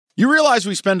You realize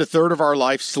we spend a third of our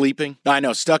life sleeping? I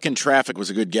know, stuck in traffic was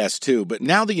a good guess too, but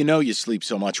now that you know you sleep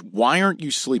so much, why aren't you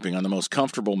sleeping on the most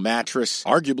comfortable mattress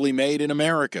arguably made in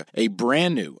America? A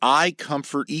brand new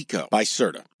iComfort Eco by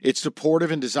Serta. It's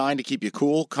supportive and designed to keep you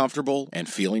cool, comfortable, and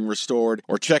feeling restored.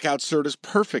 Or check out Serta's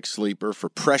Perfect Sleeper for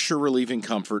pressure-relieving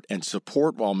comfort and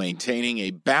support while maintaining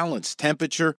a balanced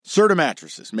temperature. Serta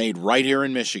mattresses, made right here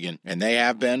in Michigan, and they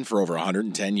have been for over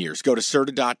 110 years. Go to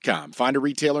Serta.com. Find a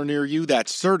retailer near you.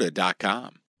 That's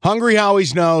Serta.com. Hungry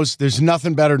Howie's knows there's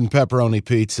nothing better than pepperoni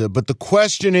pizza, but the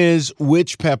question is,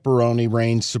 which pepperoni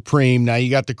reigns supreme? Now,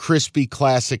 you got the crispy,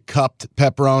 classic cupped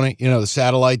pepperoni, the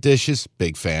satellite dishes.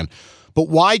 Big fan. But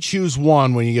why choose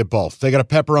one when you get both? They got a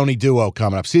pepperoni duo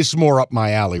coming up. See, this is more up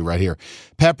my alley right here.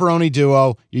 Pepperoni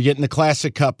duo, you're getting the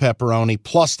classic cup pepperoni,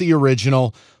 plus the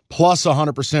original, plus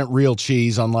 100% real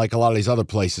cheese, unlike a lot of these other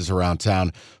places around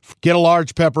town. Get a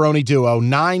large pepperoni duo,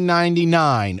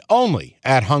 $9.99, only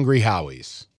at Hungry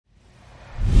Howie's.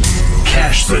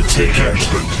 Cash the Ticket,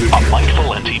 a Mike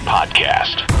Valenti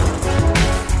podcast.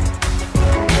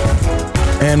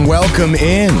 And welcome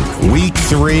in week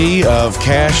 3 of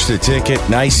Cash the Ticket.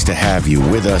 Nice to have you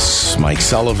with us. Mike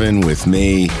Sullivan with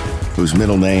me, whose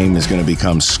middle name is going to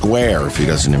become Square if he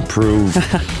doesn't improve.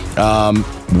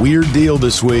 Weird deal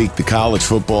this week. The college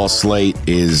football slate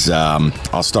is,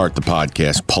 I'll start the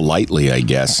podcast politely, I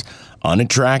guess,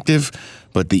 unattractive.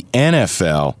 But the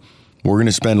NFL, we're going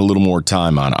to spend a little more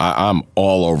time on. I'm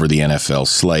all over the NFL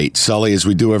slate. Sully, as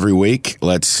we do every week,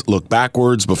 let's look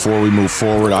backwards before we move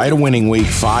forward. I had a winning week,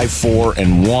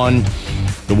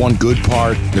 5-4-1. The one good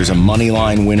part, there's a money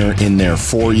line winner in there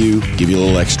for you. Give you a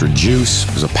little extra juice.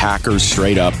 It was a Packers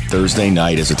straight up Thursday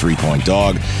night as a 3-point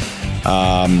dog.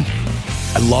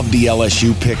 I love the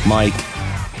LSU pick, Mike.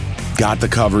 Got the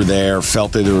cover there.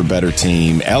 Felt that they were a better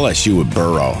team. LSU with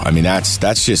Burrow. I mean, that's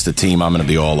just a team I'm going to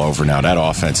be all over now. That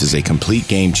offense is a complete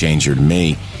game changer to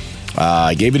me.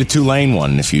 I gave it a Tulane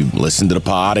one. If you listened to the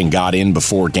pod and got in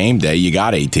before game day, you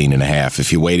got 18.5.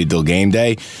 If you waited till game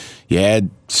day, you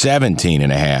had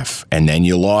 17.5. And then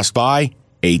you lost by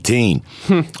 18.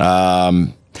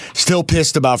 Still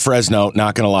pissed about Fresno.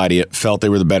 Not going to lie to you. Felt they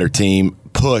were the better team.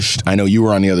 Pushed. I know you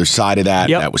were on the other side of that.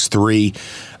 Yep. That was 3.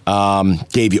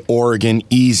 Gave you Oregon,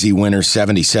 easy winner,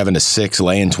 77-6,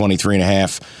 laying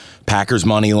 23.5. Packers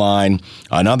money line,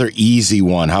 another easy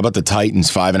one. How about the Titans,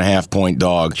 5.5-point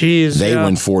dog? Jeez, they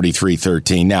win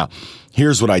 43-13. Now,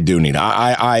 here's what I do need.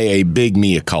 I a big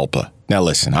mea culpa. Now,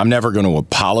 listen, I'm never going to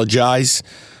apologize,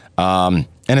 and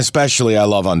especially I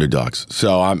love underdogs.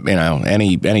 So I'm,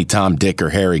 any Tom, Dick, or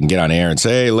Harry can get on air and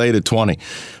say, hey, lay to 20,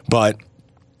 but.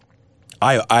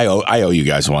 I owe you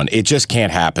guys one. It just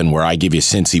can't happen where I give you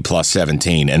Cincy plus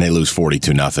 17 and they lose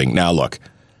 42-0. Now, look,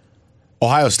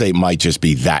 Ohio State might just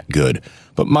be that good,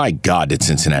 but my God, did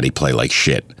Cincinnati play like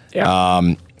shit.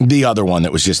 Yeah. The other one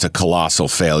that was just a colossal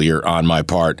failure on my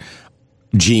part,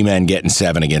 G-Men getting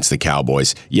 7 against the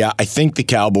Cowboys. Yeah, I think the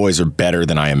Cowboys are better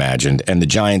than I imagined, and the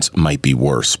Giants might be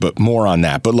worse, but more on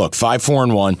that. But look,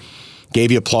 5-4-1,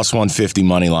 gave you a plus 150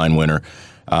 money line winner.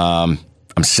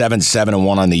 I'm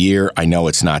 7-7-1 on the year. I know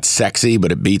it's not sexy,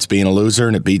 but it beats being a loser,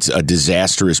 and it beats a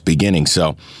disastrous beginning.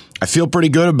 So I feel pretty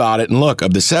good about it. And look,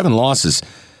 of the 7 losses,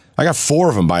 I got 4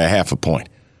 of them by a half a point.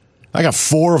 I got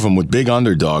 4 of them with big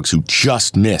underdogs who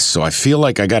just missed. So I feel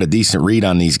like I got a decent read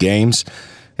on these games.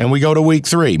 And we go to week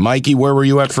 3. Mikey, where were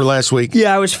you at for last week?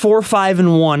 Yeah, I was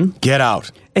 4-5-1. Get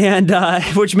out. And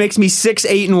which makes me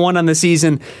 6-8-1 on the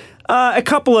season. I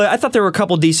thought there were a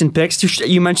couple decent picks.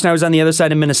 You mentioned I was on the other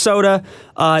side of Minnesota.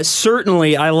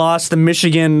 Certainly, I lost the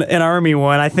Michigan and Army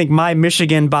one. I think my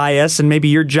Michigan bias and maybe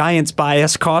your Giants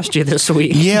bias cost you this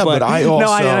week. Yeah, but I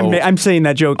also... No, I'm saying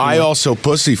that jokingly. I also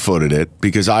pussyfooted it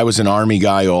because I was an Army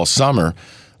guy all summer,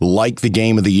 like the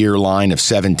game of the year line of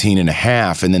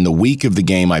 17.5, and then the week of the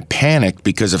game, I panicked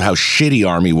because of how shitty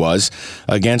Army was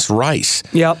against Rice.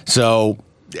 Yep. So...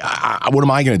 what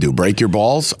am I going to do? Break your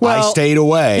balls? Well, I stayed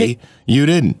away. You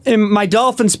didn't. In my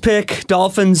Dolphins pick,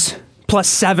 Dolphins plus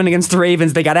 7 against the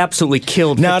Ravens, they got absolutely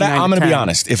killed. Now, I'm going to be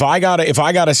honest. If I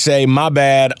gotta say my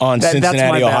bad on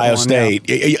Cincinnati, Ohio State,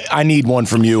 yeah. I need one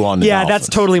from you on the Dolphins. Yeah, that's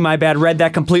totally my bad. Read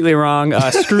that completely wrong.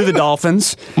 Screw the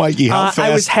Dolphins. Mikey, how fast?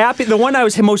 I was happy. The one I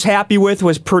was most happy with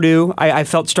was Purdue. I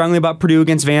felt strongly about Purdue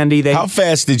against Vandy. How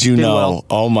fast did you know? Well.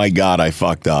 Oh my God, I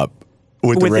fucked up.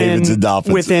 With the Ravens and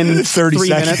Dolphins. Within 30 3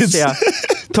 seconds. minutes, yeah.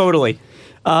 Totally.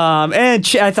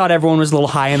 And I thought everyone was a little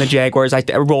high on the Jaguars. I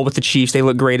rolled with the Chiefs. They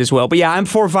look great as well. But yeah, I'm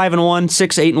 4-5-1,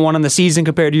 6-8-1 on the season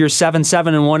compared to your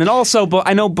 7-7-1. And also, but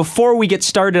I know before we get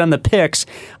started on the picks,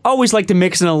 I always like to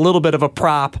mix in a little bit of a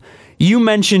prop. You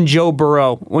mentioned Joe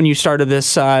Burrow when you started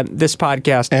this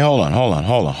podcast. Hey, hold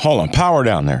on. Power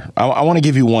down there. I want to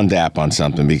give you one dap on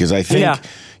something because I think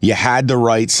you had the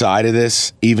right side of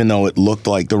this, even though it looked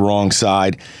like the wrong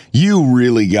side. You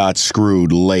really got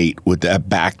screwed late with that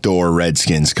backdoor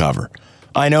Redskins cover.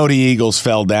 I know the Eagles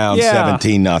fell down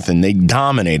 17-0. They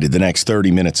dominated the next 30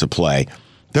 minutes of play.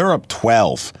 They're up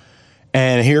 12.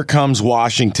 And here comes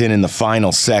Washington in the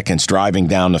final seconds, driving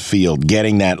down the field,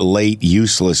 getting that late,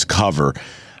 useless cover.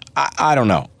 I don't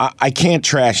know. I can't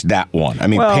trash that one. I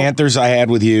mean, Panthers I had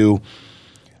with you.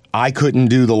 I couldn't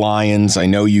do the Lions. I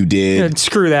know you did.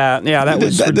 Screw that. Yeah, that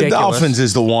was ridiculous. The Dolphins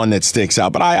is the one that sticks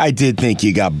out. But I did think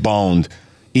you got boned.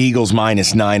 Eagles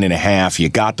minus 9.5. You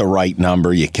got the right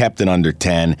number. You kept it under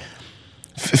 10.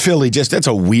 Philly, that's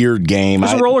a weird game.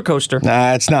 It's a roller coaster.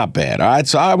 Nah, it's not bad. All right,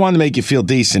 so I wanted to make you feel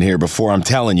decent here before I'm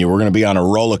telling you we're going to be on a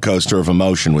roller coaster of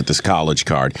emotion with this college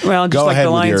card. Well, just Go like ahead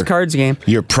the with Lions cards game.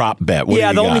 Your prop bet. What do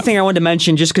you the only thing I wanted to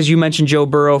mention, just because you mentioned Joe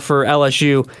Burrow for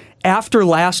LSU, after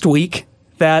last week,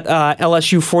 that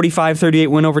LSU 45-38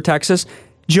 win over Texas,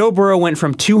 Joe Burrow went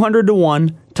from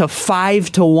 200-1 to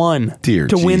 5-1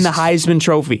 to win the Heisman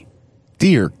Trophy.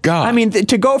 Dear God. I mean,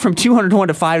 to go from 200-1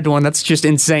 to 5-1, that's just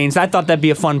insane. So I thought that'd be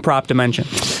a fun prop to mention.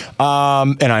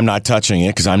 And I'm not touching it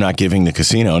because I'm not giving the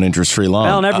casino an interest-free loan.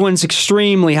 Well, and everyone's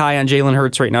extremely high on Jalen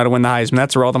Hurts right now to win the Heisman.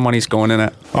 That's where all the money's going in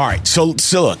it. All right, so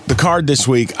look, the card this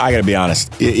week, I got to be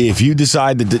honest. If you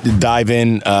decide to dive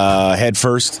in head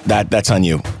first, that's on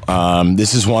you.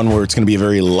 This is one where it's going to be a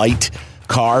very light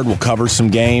card. We'll cover some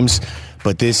games,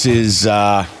 but this is,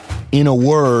 in a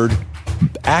word,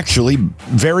 actually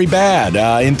very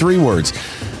bad, in 3 words.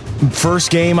 First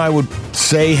game I would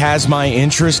say has my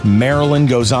interest. Maryland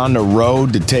goes on the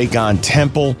road to take on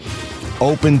Temple.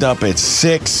 Opened up at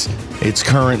 6. It's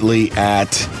currently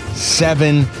at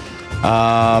 7.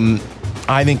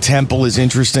 I think Temple is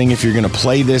interesting if you're going to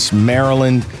play this.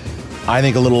 Maryland, I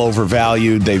think a little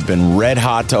overvalued. They've been red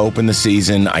hot to open the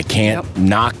season. I can't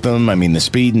knock them. I mean, the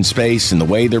speed and space and the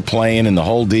way they're playing and the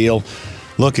whole deal.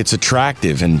 Look, it's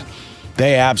attractive, and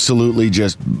they absolutely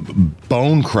just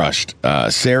bone crushed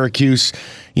Syracuse.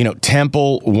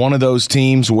 Temple, one of those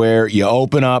teams where you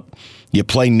open up, you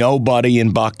play nobody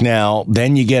in Bucknell,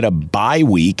 then you get a bye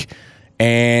week,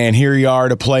 and here you are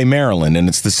to play Maryland. And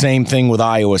it's the same thing with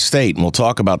Iowa State. And we'll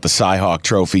talk about the Cy-Hawk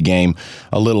Trophy game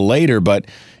a little later. But,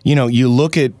 you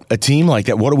look at a team like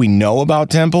that. What do we know about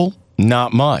Temple?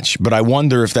 Not much, but I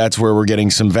wonder if that's where we're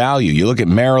getting some value. You look at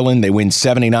Maryland, they win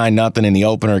 79-0 in the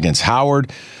opener against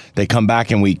Howard. They come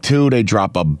back in week 2, they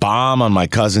drop a bomb on my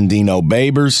cousin Dino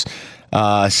Babers,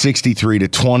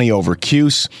 63-20 over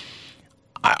Cuse.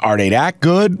 Are they that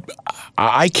good?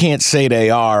 I can't say they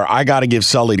are. I got to give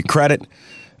Sully the credit.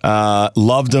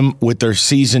 Loved them with their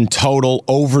season total,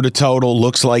 over the total.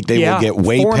 Looks like they will get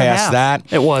way past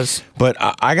that. It was. But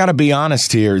I got to be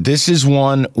honest here. This is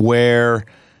one where,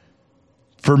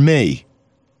 for me,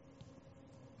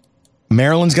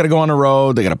 Maryland's got to go on the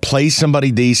road. They got to play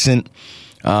somebody decent.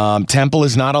 Temple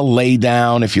is not a lay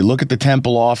down. If you look at the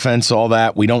Temple offense, all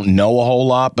that, we don't know a whole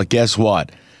lot. But guess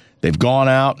what? They've gone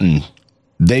out and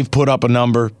they've put up a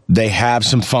number. They have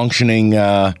some functioning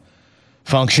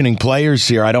players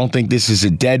here. I don't think this is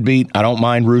a deadbeat. I don't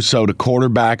mind Russo, the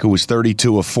quarterback, who was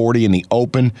 32 of 40 in the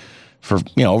open for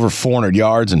over 400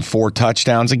 yards and 4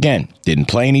 touchdowns. Again, didn't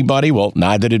play anybody. Well,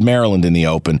 neither did Maryland in the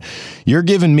open. You're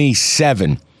giving me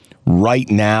 7 right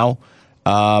now.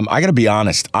 I got to be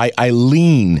honest. I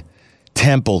lean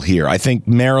Temple here. I think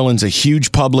Maryland's a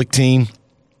huge public team.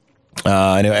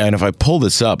 And if I pull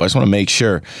this up, I just want to make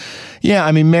sure. Yeah,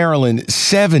 I mean, Maryland,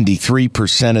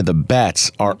 73% of the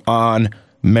bets are on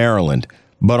Maryland,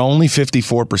 but only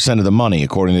 54% of the money,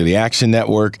 according to the Action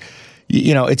Network.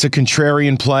 It's a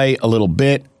contrarian play a little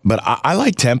bit, but I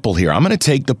like Temple here. I'm going to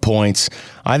take the points.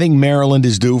 I think Maryland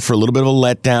is due for a little bit of a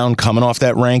letdown coming off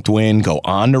that ranked win, go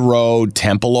on the road,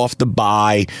 Temple off the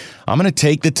bye. I'm going to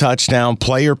take the touchdown,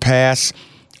 play or pass.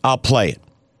 I'll play it.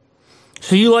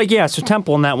 So you so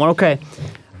Temple in that one. Okay.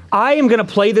 I am going to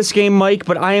play this game, Mike,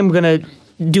 but I am going to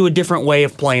do a different way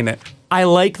of playing it. I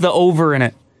like the over in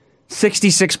it.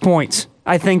 66 points.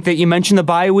 I think that you mentioned the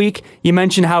bye week. You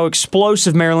mentioned how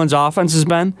explosive Maryland's offense has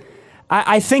been.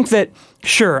 I think that,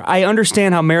 sure, I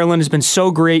understand how Maryland has been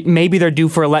so great. Maybe they're due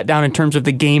for a letdown in terms of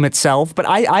the game itself, but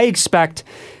I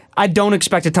don't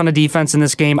expect a ton of defense in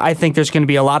this game. I think there's going to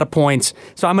be a lot of points.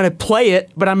 So I'm going to play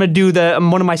it, but I'm going to do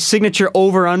one of my signature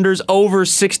over-unders, over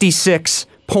 66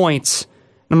 points.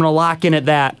 I'm going to lock in at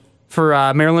that for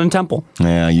Maryland and Temple.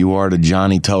 Yeah, you are the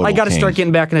Johnny Total I got to start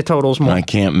getting back into totals more. I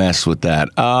can't mess with that.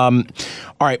 All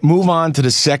right, move on to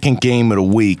the second game of the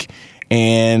week.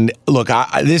 And look,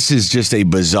 this is just a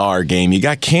bizarre game. You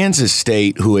got Kansas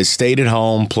State, who has stayed at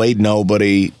home, played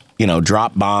nobody,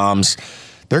 dropped bombs.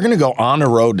 They're going to go on the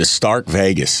road to Stark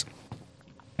Vegas,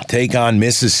 take on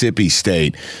Mississippi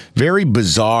State. Very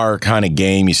bizarre kind of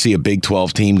game. You see a Big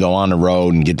 12 team go on the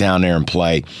road and get down there and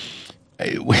play.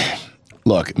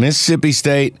 Look, Mississippi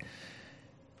State,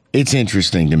 it's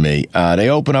interesting to me. They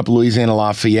open up Louisiana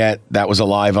Lafayette. That was a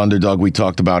live underdog we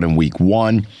talked about in week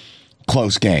 1.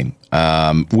 Close game.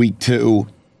 Week 2,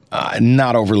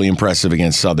 not overly impressive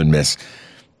against Southern Miss.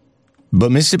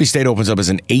 But Mississippi State opens up as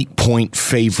an 8-point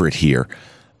favorite here.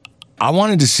 I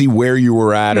wanted to see where you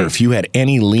were at or if you had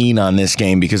any lean on this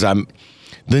game because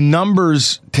the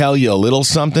numbers tell you a little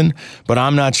something, but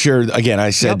I'm not sure. Again,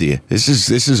 I said to you, this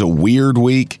is a weird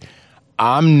week.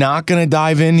 I'm not going to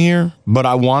dive in here, but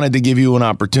I wanted to give you an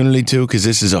opportunity to because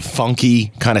this is a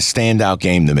funky kind of standout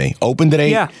game to me. Opened at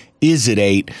 8, is at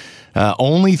 8.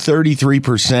 Only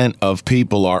 33% of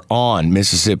people are on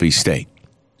Mississippi State.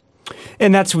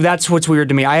 And that's what's weird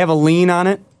to me. I have a lean on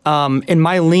it. And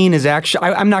my lean is actually,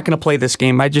 I'm not going to play this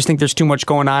game. I just think there's too much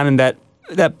going on, and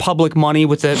that public money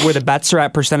with where the bets are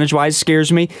at percentage-wise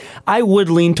scares me. I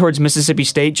would lean towards Mississippi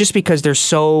State just because they're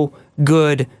so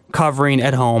good covering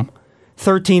at home.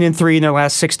 13-3 in their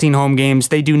last 16 home games.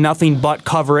 They do nothing but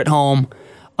cover at home.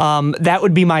 That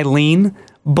would be my lean.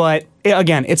 But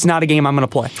again, it's not a game I'm going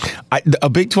to play. A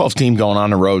Big 12 team going on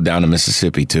the road down to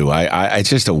Mississippi, too. It's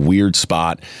just a weird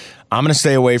spot. I'm going to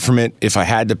stay away from it. If I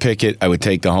had to pick it, I would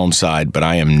take the home side, but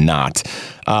I am not.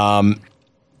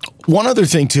 One other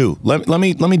thing, too. Let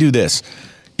me do this.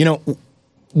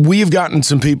 We've gotten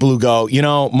some people who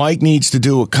go, Mike needs to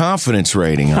do a confidence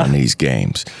rating on these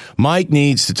games. Mike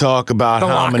needs to talk about the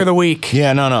how lock many. Of the week.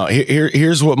 Yeah, no.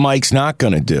 Here's what Mike's not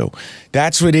going to do.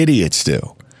 That's what idiots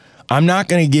do. I'm not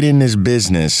going to get in this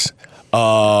business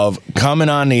of coming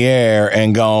on the air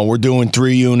and going, we're doing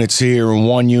 3 units here and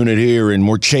 1 unit here and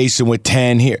we're chasing with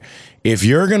 10 here. If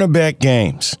you're going to bet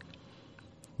games,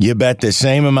 you bet the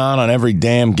same amount on every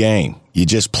damn game. You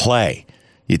just play.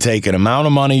 You take an amount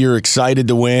of money you're excited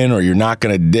to win or you're not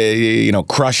going to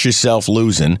crush yourself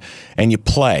losing, and you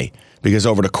play. Because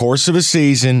over the course of a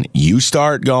season, you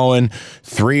start going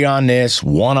 3 on this,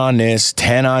 1 on this,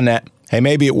 10 on that. Hey,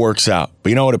 maybe it works out. But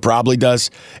you know what it probably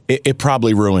does? It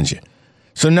probably ruins you.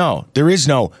 So no, there is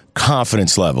no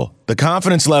confidence level. The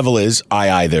confidence level is I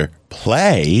either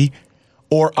play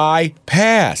or I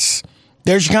pass.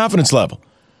 There's your confidence level.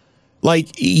 Like,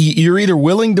 you're either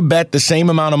willing to bet the same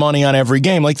amount of money on every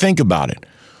game. Like, think about it.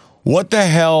 What the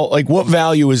hell, what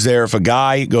value is there if a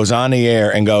guy goes on the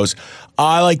air and goes,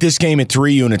 I like this game at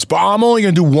 3 units, but I'm only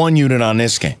going to do 1 unit on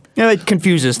this game? Yeah, it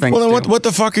confuses things. Well, then what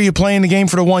the fuck are you playing the game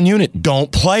for the 1 unit?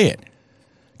 Don't play it.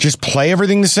 Just play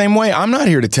everything the same way. I'm not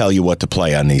here to tell you what to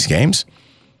play on these games.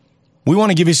 We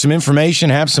want to give you some information,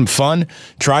 have some fun,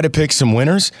 try to pick some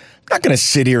winners. I'm not going to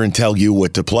sit here and tell you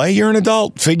what to play. You're an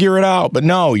adult. Figure it out. But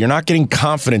no, you're not getting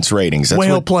confidence ratings.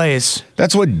 Whale plays.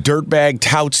 That's what dirtbag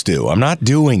touts do. I'm not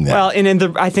doing that. Well,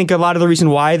 and I think a lot of the reason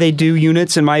why they do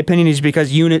units, in my opinion, is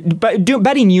because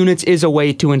betting units is a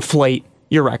way to inflate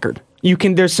your record.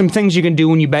 There's some things you can do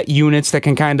when you bet units that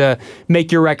can kind of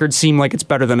make your record seem like it's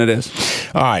better than it is.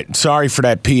 All right. Sorry for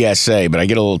that PSA, but I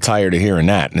get a little tired of hearing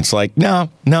that. And it's like, no,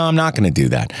 I'm not going to do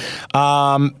that.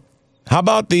 How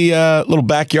about the little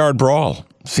backyard brawl?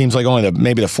 Seems like only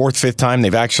maybe the 4th, 5th time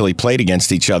they've actually played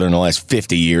against each other in the last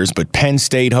 50 years. But Penn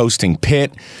State hosting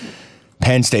Pitt.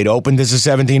 Penn State opened as a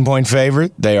 17-point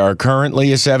favorite. They are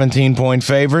currently a 17-point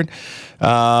favorite.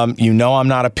 I'm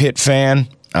not a Pitt fan.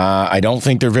 I don't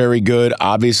think they're very good.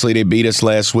 Obviously, they beat us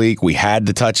last week. We had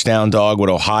the touchdown dog with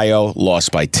Ohio,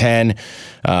 lost by 10.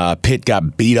 Pitt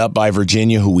got beat up by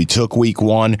Virginia, who we took week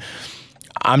 1.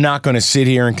 I'm not going to sit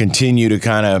here and continue to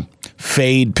kind of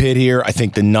fade Pitt here. I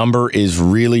think the number is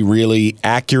really, really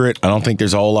accurate. I don't think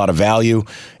there's a whole lot of value.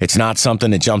 It's not something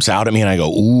that jumps out at me and I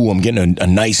go, ooh, I'm getting a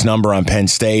nice number on Penn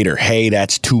State, or hey,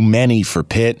 that's too many for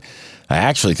Pitt. I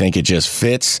actually think it just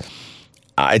fits.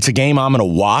 It's a game I'm going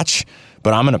to watch,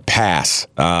 but I'm going to pass.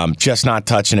 Just not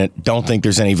touching it. Don't think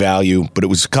there's any value, but it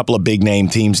was a couple of big-name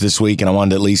teams this week, and I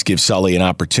wanted to at least give Sully an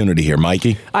opportunity here.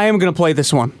 Mikey? I am going to play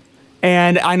this one.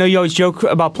 And I know you always joke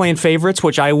about playing favorites,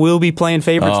 which I will be playing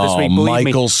favorites this week, believe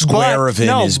me. Michael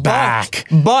Squarevan is back.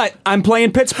 But I'm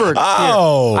playing Pittsburgh here.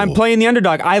 I'm playing the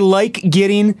underdog. I like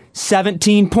getting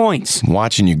 17 points. I'm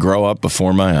watching you grow up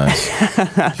before my eyes.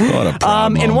 What a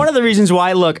problem. And one of the reasons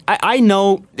why, look, I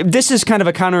know this is kind of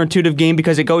a counterintuitive game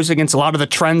because it goes against a lot of the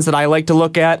trends that I like to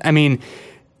look at. I mean,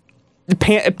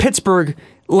 Pittsburgh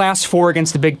last 4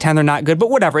 against the Big Ten, they're not good,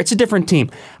 but whatever. It's a different team.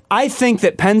 I think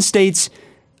that Penn State's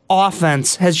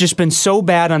offense has just been so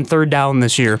bad on third down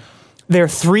this year. They're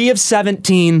 3 of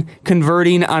 17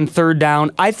 converting on third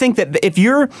down. I think that if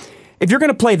you're going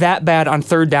to play that bad on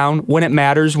third down when it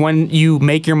matters, when you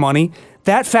make your money,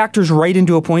 that factors right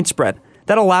into a point spread.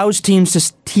 That allows teams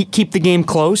to keep the game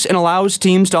close and allows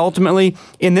teams to ultimately,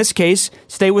 in this case,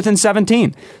 stay within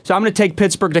 17. So I'm going to take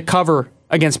Pittsburgh to cover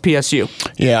against PSU.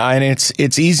 Yeah, and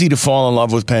it's easy to fall in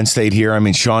love with Penn State here. I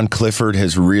mean, Sean Clifford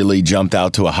has really jumped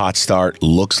out to a hot start.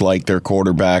 Looks like their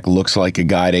quarterback, looks like a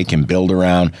guy they can build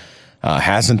around.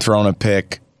 Hasn't thrown a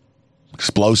pick.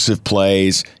 Explosive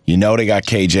plays. You know they got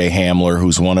KJ Hamler,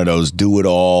 who's one of those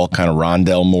do-it-all, kind of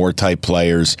Rondell Moore type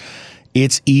players.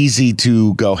 It's easy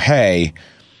to go, hey,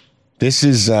 this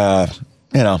is, they're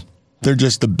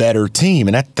just the better team.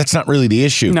 And that's not really the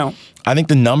issue. No. I think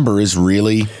the number is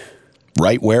really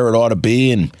right where it ought to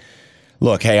be. And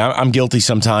look, hey, I'm guilty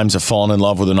sometimes of falling in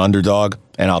love with an underdog,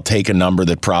 and I'll take a number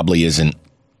that probably isn't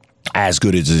as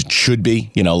good as it should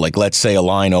be. You know, like let's say a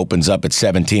line opens up at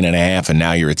 17.5 and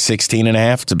now you're at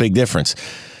 16.5. It's a big difference.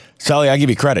 Sully, I give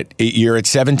you credit. You're at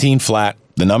 17 flat.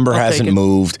 The number hasn't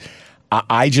moved.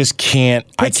 I just can't.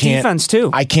 Defense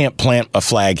too. I can't plant a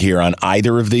flag here on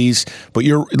either of these. But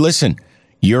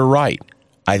you're right.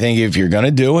 I think if you're going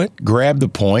to do it, grab the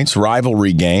points.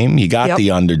 Rivalry game. You got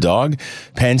the underdog.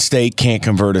 Penn State can't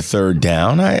convert a third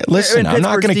down. I'm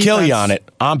not going to kill you on it.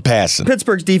 I'm passing.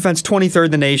 Pittsburgh's defense, 23rd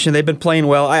in the nation. They've been playing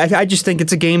well. I just think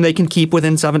it's a game they can keep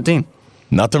within 17.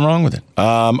 Nothing wrong with it.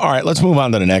 All right, let's move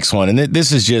on to the next one. And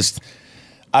this is just,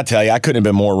 I'll tell you, I couldn't have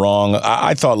been more wrong.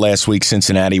 I thought last week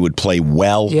Cincinnati would play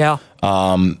well. Yeah.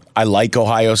 I like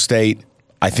Ohio State.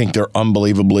 I think they're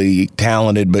unbelievably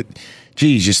talented, but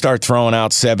geez, you start throwing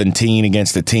out 17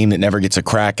 against a team that never gets a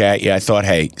crack at you. I thought,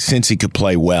 hey, Cincy could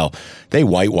play well. They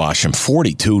whitewash them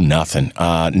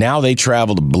 42-0. Now they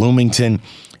travel to Bloomington,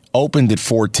 opened at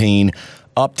 14,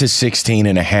 up to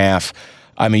 16.5.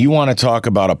 I mean, you want to talk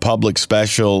about a public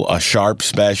special, a sharp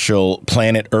special,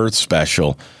 planet Earth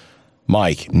special.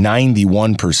 Mike,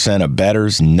 91% of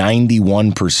bettors,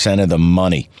 91% of the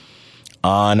money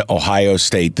on Ohio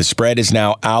State. The spread is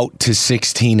now out to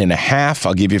 16.5.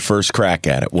 I'll give you first crack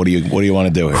at it. What do you want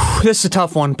to do here? This is a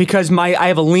tough one because I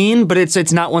have a lean, but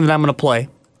it's not one that I'm going to play.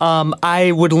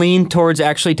 I would lean towards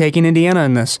actually taking Indiana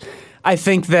in this. I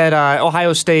think that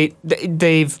Ohio State,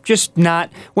 they've just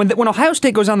not when Ohio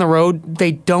State goes on the road,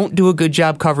 they don't do a good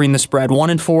job covering the spread.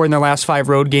 1-4 in their last 5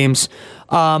 road games,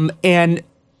 and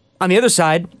on the other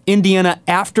side, Indiana,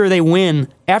 after they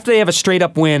have a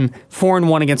straight-up win,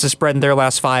 4-1 against the spread in their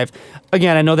last 5.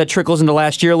 Again, I know that trickles into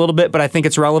last year a little bit, but I think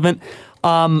it's relevant.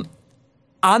 On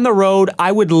the road,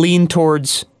 I would lean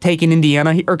towards taking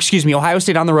Ohio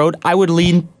State on the road. I would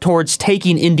lean towards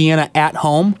taking Indiana at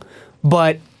home,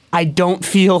 but I don't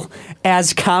feel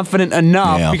as confident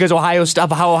enough because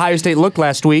of how Ohio State looked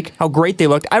last week, how great they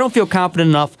looked. I don't feel confident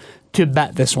enough to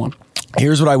bet this one.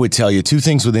 Here's what I would tell you. 2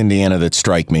 things with Indiana that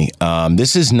strike me.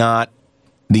 This is not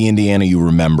the Indiana you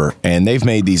remember, and they've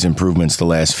made these improvements the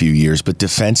last few years. But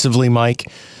defensively,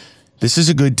 Mike, this is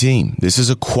a good team. This is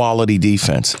a quality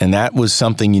defense, and that was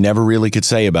something you never really could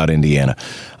say about Indiana.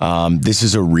 This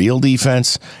is a real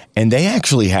defense, and they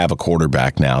actually have a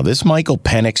quarterback now. This Michael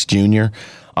Penix Jr.,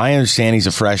 I understand he's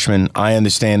a freshman. I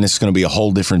understand this is going to be a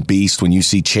whole different beast when you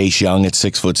see Chase Young at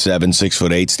 6'7",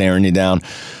 6'8", staring you down.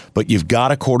 But you've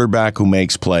got a quarterback who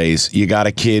makes plays. You got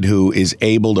a kid who is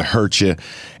able to hurt you,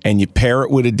 and you pair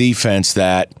it with a defense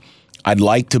that I'd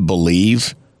like to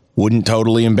believe wouldn't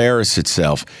totally embarrass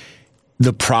itself.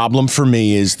 The problem for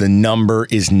me is the number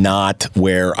is not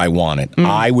where I want it.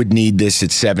 I would need this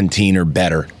at 17 or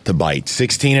better to bite.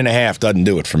 16.5 doesn't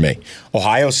do it for me.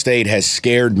 Ohio State has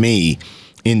scared me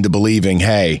into believing,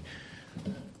 hey,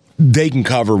 they can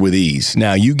cover with ease.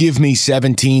 Now, you give me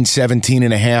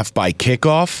 17.5 by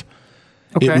kickoff,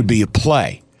 it would be a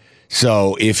play.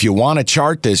 So if you want to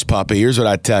chart this puppy, here's what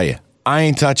I tell you. I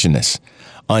ain't touching this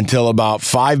until about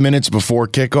 5 minutes before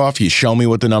kickoff. You show me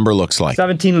what the number looks like.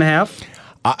 17.5?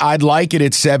 I'd like it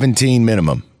at 17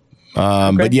 minimum.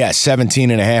 But yes,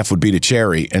 17.5 would be the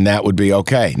cherry, and that would be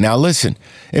okay. Now, listen,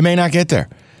 it may not get there.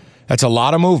 That's a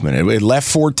lot of movement. It left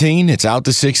 14. It's out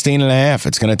to 16.5.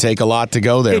 It's going to take a lot to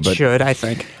go there. It should, I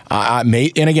think.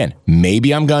 And again,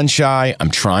 maybe I'm gun shy.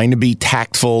 I'm trying to be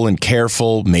tactful and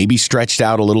careful. Maybe stretched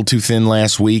out a little too thin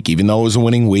last week, even though it was a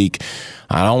winning week.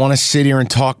 I don't want to sit here and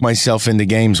talk myself into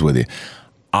games with you.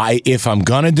 If I'm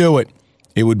going to do it,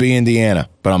 it would be Indiana,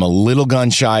 but I'm a little gun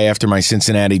shy after my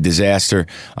Cincinnati disaster.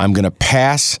 I'm going to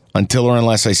pass until or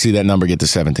unless I see that number get to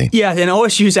 17. Yeah, and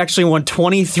OSU's actually won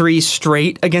 23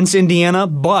 straight against Indiana,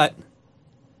 but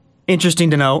interesting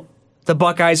to note, the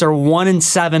Buckeyes are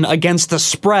 1-7 against the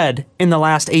spread in the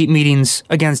last 8 meetings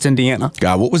against Indiana.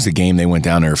 God, what was the game they went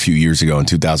down there a few years ago in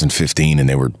 2015 and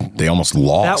they almost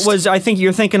lost? That was, I think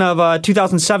you're thinking of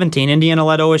 2017. Indiana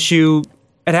led OSU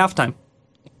at halftime.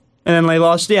 And then they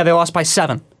lost by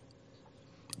 7.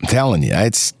 I'm telling you,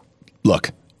 look,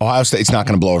 Ohio State's not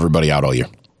going to blow everybody out all year.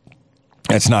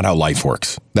 That's not how life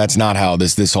works. That's not how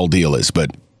this whole deal is.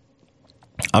 But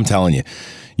I'm telling you,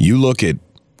 you look at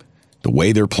the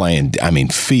way they're playing. I mean,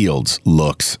 Fields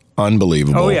looks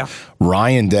unbelievable. Oh, yeah.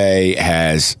 Ryan Day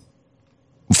has,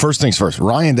 first things first,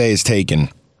 Ryan Day has taken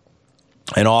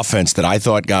an offense that I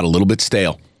thought got a little bit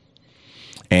stale.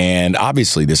 And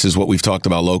obviously, this is what we've talked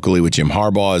about locally with Jim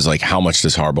Harbaugh, is like, how much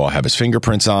does Harbaugh have his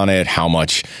fingerprints on it? How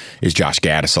much is Josh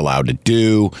Gaddis allowed to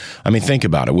do? I mean, think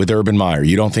about it. With Urban Meyer,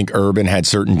 you don't think Urban had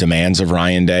certain demands of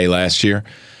Ryan Day last year?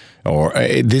 Or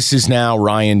this is now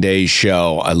Ryan Day's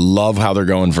show. I love how they're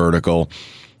going vertical.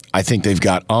 I think they've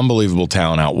got unbelievable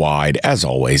talent out wide. As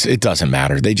always, it doesn't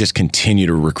matter. They just continue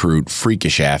to recruit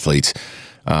freakish athletes.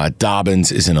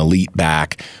 Dobbins is an elite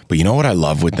back. But you know what I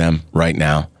love with them right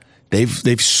now?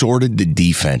 They've sorted the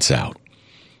defense out.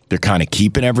 They're kind of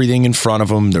keeping everything in front of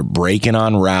them. They're breaking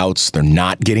on routes. They're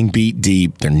not getting beat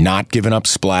deep. They're not giving up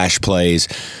splash plays.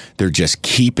 They're just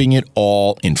keeping it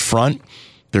all in front.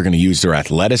 They're going to use their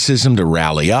athleticism to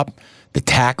rally up. The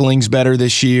tackling's better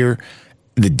this year.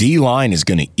 The D-line is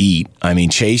going to eat. I mean,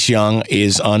 Chase Young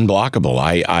is unblockable.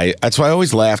 That's why I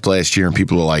always laughed last year, and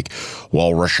people were like,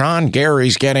 well, Rashawn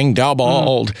Gary's getting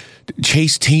doubled.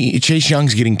 Chase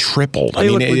Young's getting tripled. I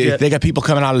mean, they got people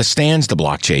coming out of the stands to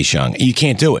block Chase Young. You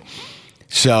can't do it.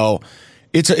 So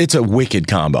it's a wicked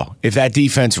combo. If that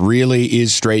defense really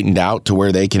is straightened out to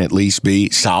where they can at least be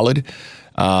solid,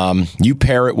 you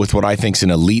pair it with what I think is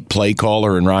an elite play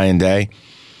caller in Ryan Day.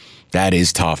 That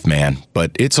is tough, man.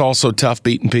 But it's also tough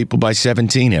beating people by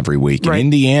 17 every week. Right. In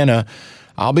Indiana,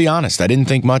 I'll be honest, I didn't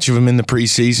think much of him in the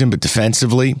preseason, but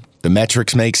defensively, the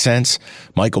metrics make sense.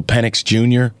 Michael Penix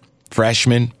Jr.,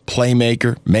 freshman,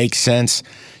 playmaker, makes sense.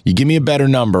 You give me a better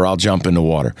number, I'll jump in the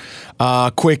water.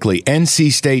 Quickly,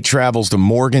 NC State travels to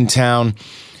Morgantown.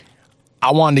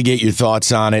 I wanted to get your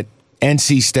thoughts on it.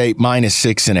 NC State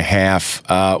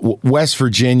 -6.5. West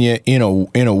Virginia, in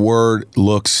a word,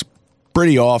 looks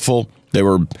pretty awful. They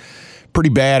were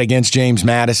pretty bad against James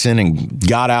Madison and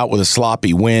got out with a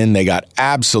sloppy win. They got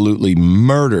absolutely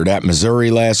murdered at Missouri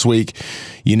last week.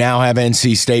 You now have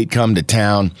NC State come to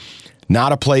town.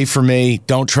 Not a play for me.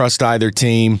 Don't trust either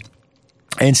team.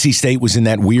 NC State was in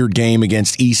that weird game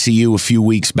against ECU a few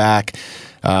weeks back.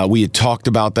 We had talked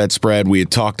about that spread. We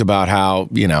had talked about how,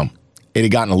 it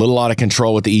had gotten a little out of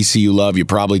control with the ECU love. You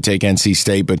probably take NC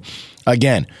State. But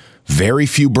again, very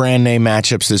few brand name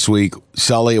matchups this week.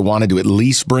 Sully wanted to at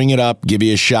least bring it up, give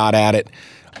you a shot at it.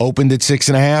 Opened at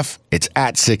 6.5. It's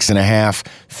at 6.5.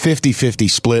 50-50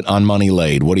 split on money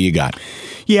laid. What do you got?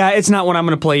 Yeah, it's not one I'm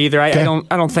going to play either. I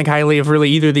don't think highly of really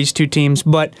either of these two teams.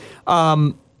 But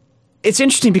it's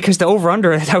interesting because the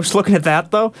over-under, I was looking at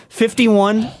that, though.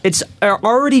 51, it's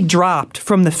already dropped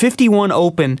from the 51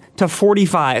 open to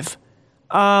 45.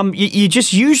 You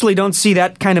just usually don't see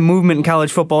that kind of movement in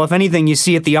college football. If anything, you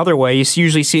see it the other way. You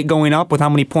usually see it going up with how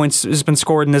many points has been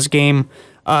scored in this game,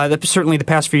 certainly the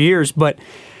past few years. But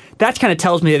that kind of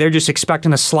tells me that they're just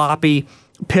expecting a sloppy,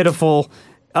 pitiful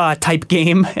type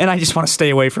game, and I just want to stay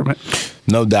away from it.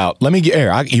 No doubt. Let me get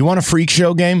here. You want a freak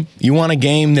show game? You want a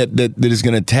game that is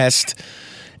going to test?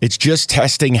 It's just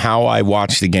testing how I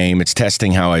watch the game. It's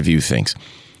testing how I view things.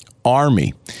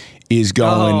 Army is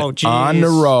going on the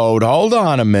road. Hold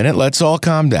on a minute. Let's all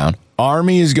calm down.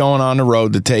 Army is going on the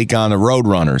road to take on the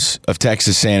Roadrunners of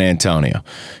Texas San Antonio.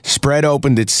 Spread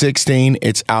opened at 16.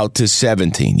 It's out to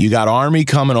 17. You got Army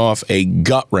coming off a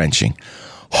gut-wrenching,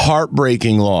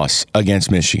 heartbreaking loss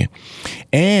against Michigan.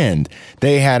 And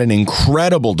they had an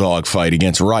incredible dogfight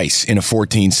against Rice in a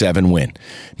 14-7 win.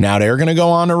 Now they're going to go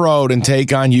on the road and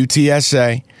take on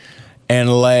UTSA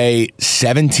and lay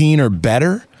 17 or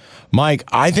better. Mike,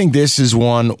 I think this is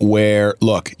one where,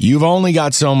 look, you've only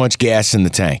got so much gas in the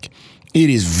tank. It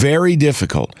is very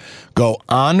difficult. Go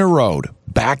on the road,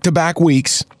 back-to-back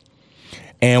weeks,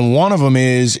 and one of them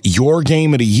is your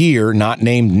game of the year, not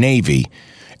named Navy,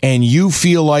 and you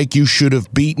feel like you should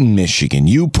have beaten Michigan.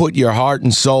 You put your heart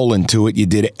and soul into it. You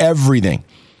did everything.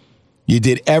 You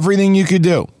did everything you could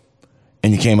do,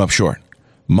 and you came up short.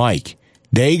 Mike,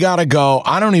 they got to go.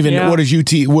 I don't even know. What does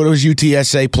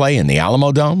UTSA play in? The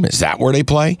Alamo Dome? Is that where they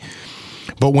play?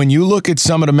 But when you look at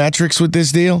some of the metrics with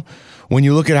this deal, when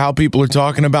you look at how people are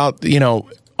talking about,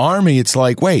 Army, it's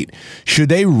like, wait, should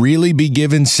they really be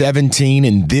given 17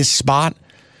 in this spot?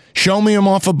 Show me them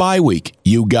off a bye week.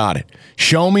 You got it.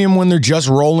 Show me them when they're just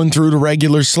rolling through the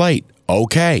regular slate.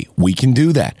 Okay, we can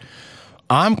do that.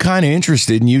 I'm kind of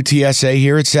interested in UTSA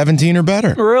here at 17 or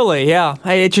better. Really? Yeah.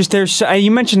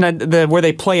 You mentioned where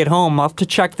they play at home. I'll have to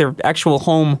check their actual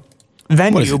home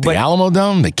venue. What is it, the Alamo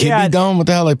Dome? The Kidney Dome? What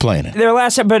the hell are they playing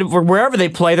at? But wherever they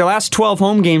play, their last 12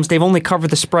 home games, they've only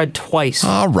covered the spread twice.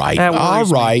 All right.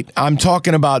 I'm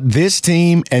talking about this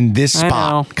team and this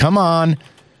spot. Come on.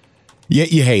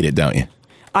 You hate it, don't you?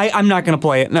 I'm not going to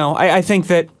play it. No, I think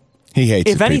that he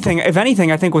hates it. If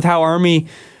anything, I think with how Army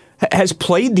has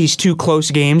played these two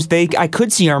close games, I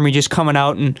could see Army just coming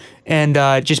out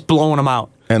and just blowing them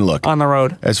out. And look, on the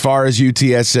road. As far as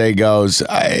UTSA goes,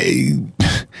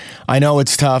 I know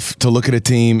it's tough to look at a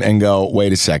team and go,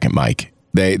 wait a second, Mike.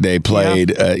 They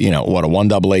played, a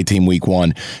 1AA team week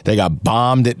 1. They got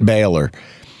bombed at Baylor.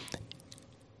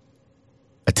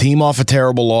 A team off a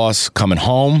terrible loss coming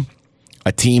home.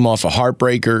 A team off a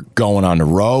heartbreaker going on the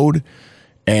road.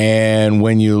 And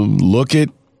when you look at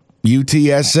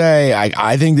UTSA,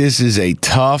 I think this is a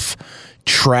tough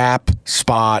trap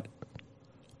spot.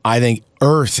 I think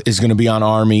Earth is going to be on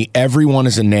Army. Everyone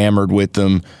is enamored with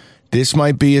them. This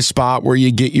might be a spot where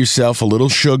you get yourself a little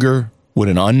sugar with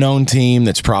an unknown team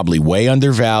that's probably way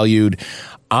undervalued.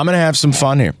 I'm going to have some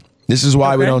fun here. This is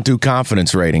why we don't do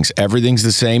confidence ratings. Everything's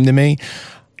the same to me.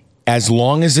 As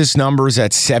long as this number is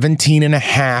at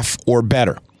 17.5 or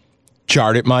better.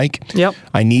 Chart it, Mike. Yep.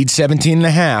 I need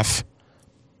 17.5.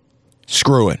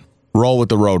 Screw it. Roll with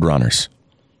the Roadrunners.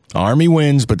 Army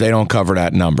wins, but they don't cover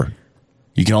that number.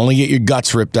 You can only get your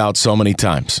guts ripped out so many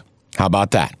times. How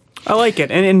about that? I like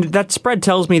it. And that spread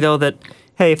tells me, though, that,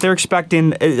 hey, if they're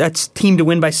expecting that team to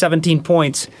win by 17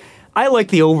 points, I like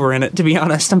the over in it, to be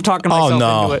honest. I'm talking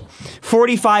myself into it.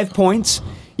 45 points.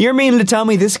 You're meaning to tell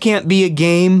me this can't be a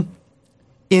game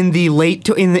in the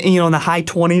in the high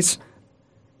 20s?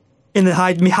 In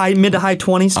the mid to high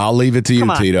 20s? I'll leave it to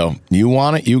you, Tito. You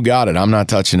want it, you got it. I'm not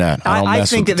touching that. I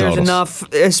think that there's enough,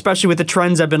 especially with the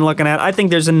trends I've been looking at, I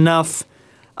think there's enough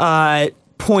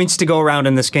points to go around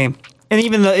in this game. And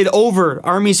even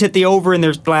Army's hit the over in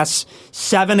their last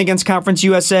 7 against Conference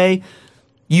USA.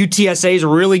 UTSA is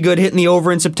really good hitting the over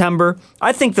in September.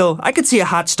 I think, though, I could see a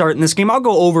hot start in this game. I'll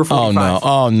go over 45.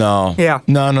 Oh, no. Yeah.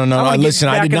 No. Listen,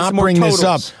 I did not bring this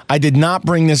up. I did not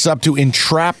bring this up to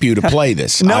entrap you to play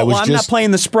this. I'm not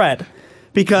playing the spread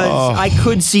because I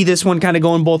could see this one kind of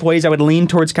going both ways. I would lean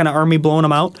towards kind of Army blowing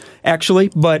them out, actually.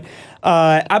 But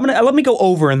let me go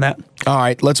over in that. All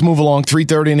right, let's move along.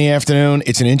 3:30 in the afternoon.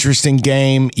 It's an interesting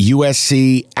game.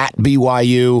 USC at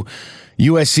BYU.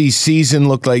 USC season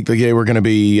looked like they were going to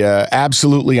be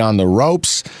absolutely on the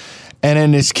ropes. And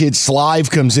then this kid Slive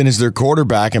comes in as their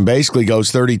quarterback and basically goes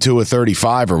 32 or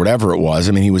 35 or whatever it was.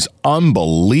 I mean, he was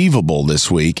unbelievable this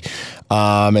week.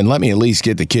 And let me at least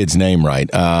get the kid's name right.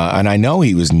 And I know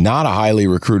he was not a highly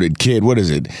recruited kid. What is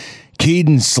it?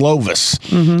 Keaton Slovis,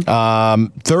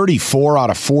 34 out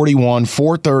of 41,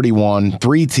 431,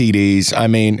 3 TDs. I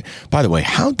mean, by the way,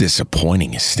 how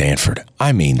disappointing is Stanford?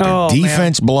 I mean, their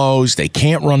defense blows. They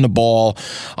can't run the ball.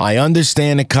 I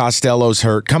understand that Costello's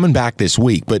hurt, coming back this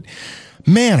week, but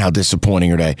man, how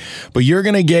disappointing are they? But you're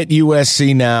going to get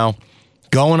USC now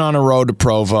going on a road to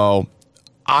Provo.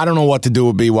 I don't know what to do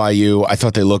with BYU. I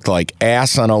thought they looked like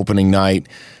ass on opening night.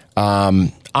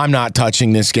 I'm not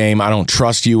touching this game. I don't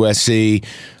trust USC.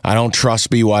 I don't trust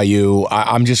BYU.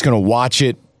 I'm just going to watch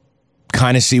it,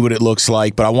 kind of see what it looks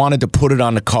like. But I wanted to put it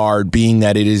on the card, being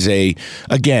that it is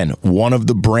one of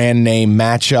the brand name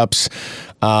matchups.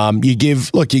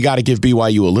 You got to give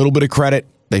BYU a little bit of credit.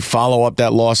 They follow up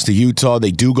that loss to Utah.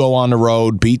 They do go on the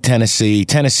road, beat Tennessee.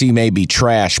 Tennessee may be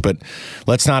trash, but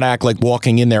let's not act like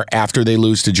walking in there after they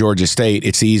lose to Georgia State,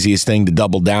 it's the easiest thing to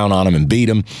double down on them and beat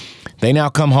them. They now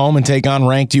come home and take on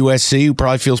ranked USC, who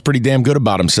probably feels pretty damn good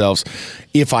about themselves.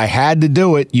 If I had to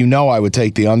do it, I would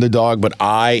take the underdog, but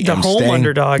I am home staying,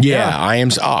 underdog. Yeah, I am.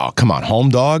 Oh, come on, home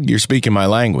dog. You're speaking my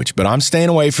language, but I'm staying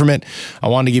away from it. I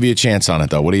wanted to give you a chance on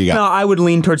it, though. What do you got? No, I would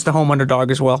lean towards the home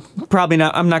underdog as well. Probably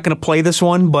not. I'm not going to play this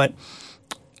one, but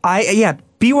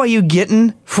BYU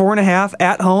getting 4.5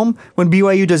 at home when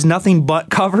BYU does nothing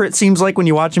but cover. It seems like when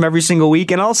you watch them every single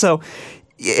week, and also.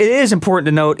 It is important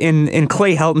to note in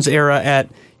Clay Helton's era at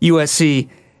USC,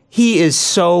 he is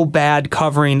so bad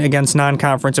covering against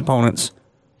non-conference opponents.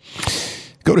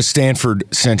 Go to Stanford,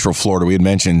 Central Florida. We had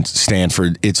mentioned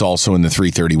Stanford. It's also in the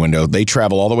 3:30 window. They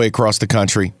travel all the way across the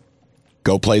country.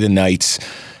 Go play the Knights.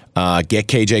 Get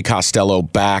KJ Costello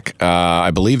back.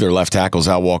 I believe their left tackle's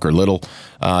out, Walker Little.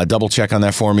 Double check on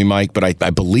that for me, Mike. But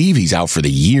I believe he's out for the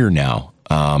year now.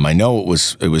 I know it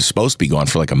was supposed to be gone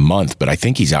for like a month, but I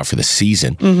think he's out for the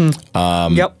season.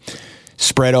 Yep.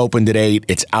 Spread opened at 8.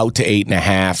 It's out to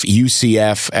 8.5.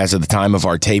 UCF, as of the time of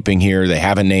our taping here, they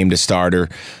haven't named a starter.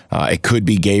 It could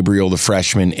be Gabriel, the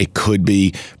freshman. It could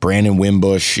be Brandon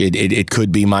Wimbush. It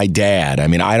could be my dad. I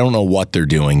mean, I don't know what they're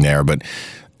doing there, but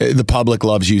the public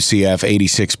loves UCF.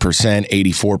 86%,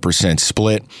 84%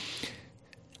 split.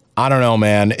 I don't know,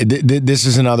 man. This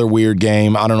is another weird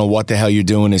game. I don't know what the hell you're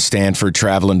doing as Stanford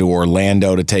traveling to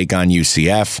Orlando to take on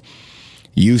UCF.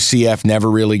 UCF never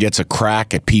really gets a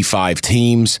crack at P5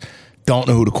 teams. Don't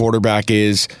know who the quarterback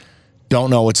is. Don't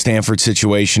know what Stanford's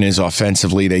situation is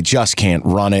offensively. They just can't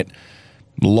run it.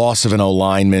 Loss of an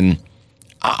O-lineman.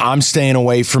 I'm staying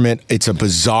away from it. It's a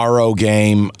bizarro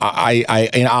game.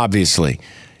 And obviously,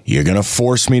 you're going to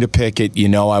force me to pick it. You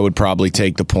know I would probably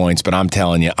take the points, but I'm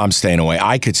telling you, I'm staying away.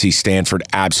 I could see Stanford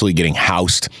absolutely getting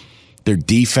housed. Their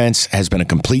defense has been a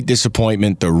complete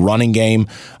disappointment. The running game,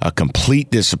 a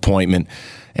complete disappointment.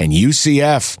 And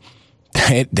UCF,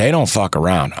 they don't fuck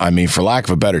around. I mean, for lack of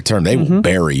a better term, they will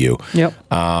bury you. Yep.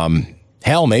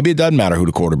 Hell, maybe it doesn't matter who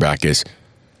the quarterback is.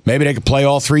 Maybe they could play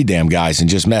all three damn guys and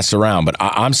just mess around. But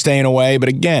I'm staying away. But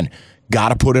again, got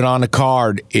to put it on the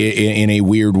card in a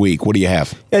weird week. What do you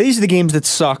have? Yeah, these are the games that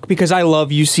suck because I love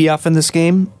UCF in this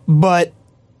game, but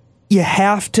you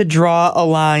have to draw a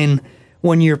line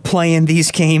when you're playing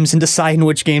these games and deciding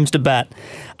which games to bet.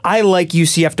 I like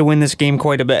UCF to win this game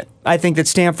quite a bit. I think that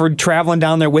Stanford traveling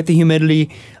down there with the humidity,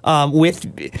 with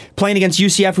playing against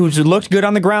UCF, who's looked good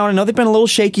on the ground. I know they've been a little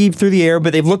shaky through the air,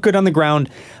 but they've looked good on the ground.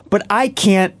 But I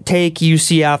can't take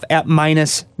UCF at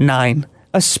 -9,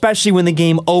 especially when the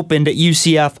game opened at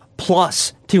UCF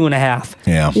plus 2.5.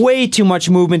 Yeah. Way too much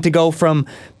movement to go from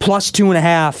plus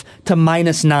 2.5 to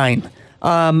 -9.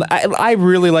 I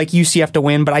really like UCF to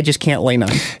win, but I just can't lay 9.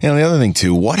 You know, the other thing,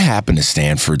 too, what happened to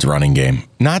Stanford's running game?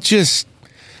 Not just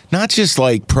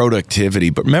like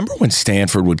productivity, but remember when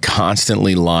Stanford would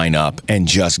constantly line up and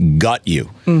just gut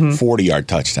you? 40-yard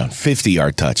touchdown,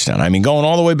 50-yard touchdown. I mean, going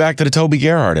all the way back to the Toby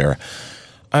Gerhart era.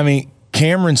 I mean,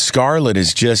 Cameron Scarlett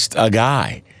is just a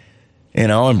guy. You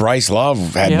know, and Bryce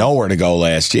Love had nowhere to go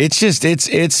last year. It's just,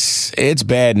 it's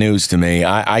bad news to me.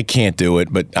 I can't do it,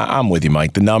 but I'm with you,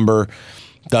 Mike. The number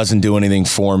doesn't do anything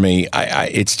for me.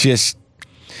 It's just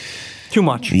too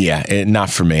much. Yeah, not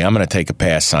for me. I'm going to take a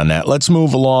pass on that. Let's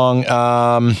move along.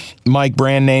 Mike,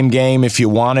 brand name game. If you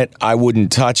want it, I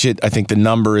wouldn't touch it. I think the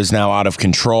number is now out of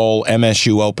control.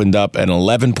 MSU opened up an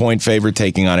 11-point favorite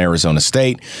taking on Arizona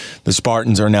State. The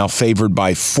Spartans are now favored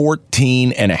by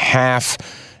 14.5.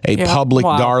 Public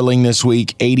darling this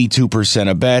week,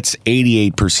 82% of bets,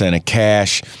 88% of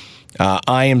cash.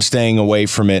 I am staying away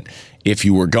from it. If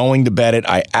you were going to bet it,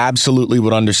 I absolutely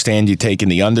would understand you taking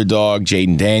the underdog,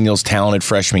 Jaden Daniels, talented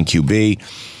freshman QB.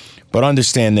 But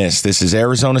understand this is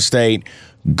Arizona State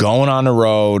going on the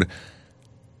road.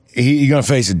 You're going to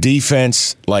face a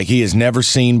defense like he has never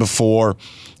seen before.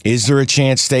 Is there a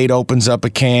chance State opens up a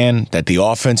can, that the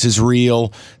offense is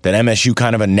real, that MSU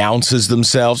kind of announces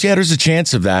themselves? Yeah, there's a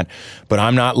chance of that, but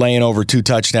I'm not laying over 2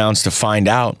 touchdowns to find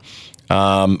out.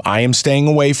 I am staying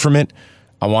away from it.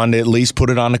 I wanted to at least put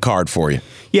it on the card for you.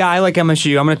 Yeah, I like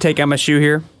MSU. I'm going to take MSU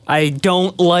here. I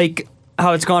don't like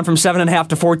how it's gone from 7.5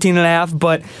 to 14.5,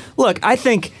 but look, I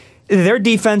think their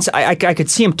defense, I could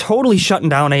see them totally shutting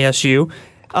down ASU.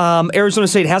 Arizona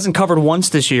State hasn't covered once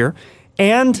this year.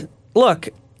 And look,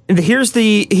 here's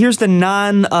the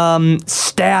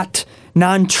non-stat,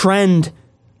 non-trend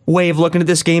way of looking at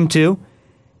this game, too.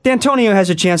 D'Antonio has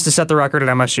a chance to set the record at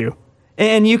MSU.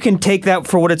 And you can take that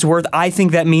for what it's worth. I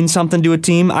think that means something to a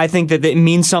team. I think that it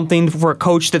means something for a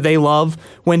coach that they love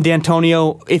when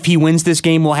D'Antonio, if he wins this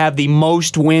game, will have the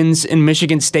most wins in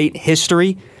Michigan State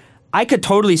history. I could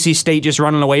totally see State just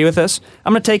running away with this.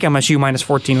 I'm going to take MSU minus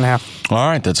 14.5. All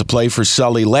right, that's a play for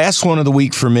Sully. Last one of the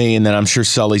week for me, and then I'm sure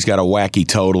Sully's got a wacky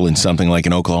total in something like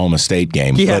an Oklahoma State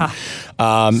game. Yeah.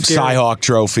 But Cy-Hawk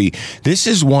Trophy. This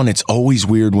is one, it's always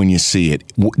weird when you see it.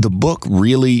 The book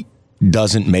really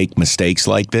doesn't make mistakes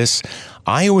like this.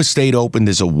 Iowa State opened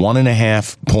as a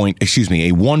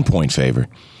 1-point favorite.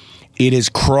 It has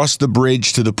crossed the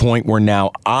bridge to the point where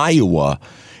now Iowa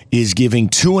is giving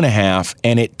 2.5,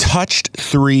 and it touched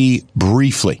 3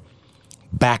 briefly,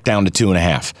 back down to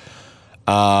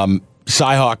 2.5.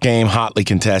 Cy-Hawk game, hotly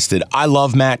contested. I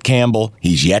love Matt Campbell.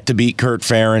 He's yet to beat Kurt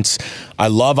Ferentz. I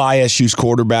love ISU's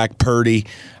quarterback, Purdy.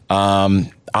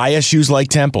 ISU's like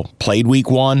Temple. Played week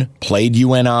 1, played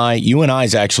UNI. UNI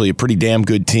is actually a pretty damn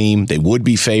good team. They would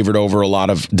be favored over a lot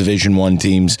of Division I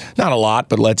teams. Not a lot,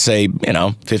 but let's say,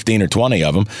 15 or 20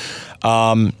 of them.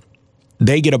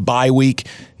 they get a bye week.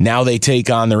 Now they take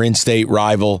on their in-state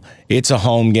rival. It's a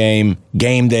home game.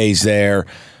 Game day's there.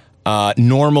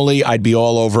 Normally, I'd be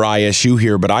all over ISU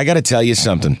here, but I got to tell you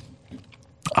something.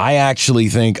 I actually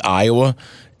think Iowa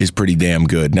is pretty damn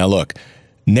good. Now, look,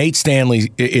 Nate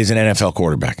Stanley is an NFL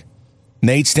quarterback.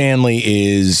 Nate Stanley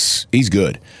he's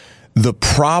good. The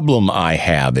problem I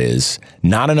have is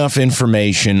not enough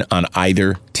information on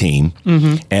either team,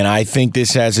 and I think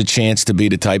this has a chance to be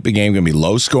the type of game going to be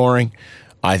low scoring.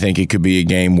 I think it could be a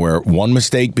game where one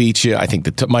mistake beats you. I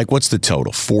think Mike, what's the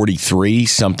total? 43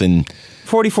 something.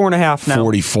 44.5 now.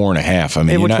 44.5. I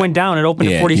mean, it went down. It opened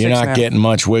at 46. You're not getting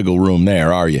much wiggle room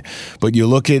there, are you? But you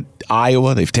look at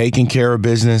Iowa, they've taken care of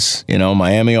business.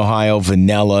 Miami, Ohio,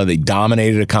 vanilla. They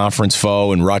dominated a conference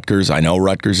foe in Rutgers. I know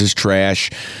Rutgers is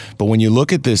trash. But when you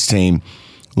look at this team,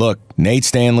 look, Nate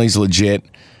Stanley's legit.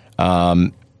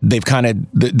 They've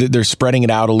they're spreading it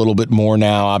out a little bit more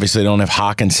now. Obviously, they don't have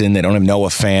Hawkinson. They don't have Noah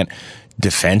Fant.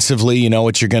 Defensively, you know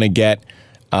what you're going to get.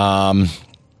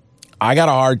 I got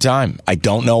a hard time. I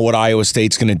don't know what Iowa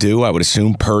State's going to do. I would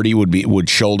assume Purdy would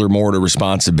shoulder more of the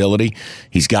responsibility.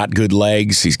 He's got good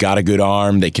legs. He's got a good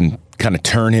arm. They can kind of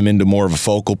turn him into more of a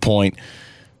focal point.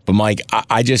 But, Mike,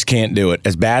 I just can't do it.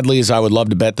 As badly as I would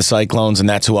love to bet the Cyclones, and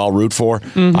that's who I'll root for,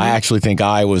 I actually think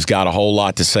Iowa's got a whole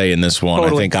lot to say in this one.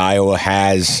 Totally. I think Iowa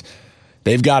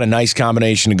they've got a nice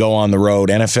combination to go on the road.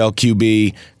 NFL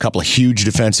QB, a couple of huge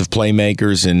defensive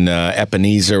playmakers in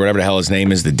Ebenezer, whatever the hell his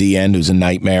name is, the D-end, who's a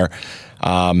nightmare.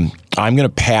 I'm going to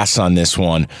pass on this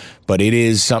one, but it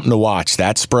is something to watch.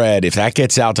 That spread, if that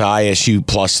gets out to ISU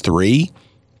 +3,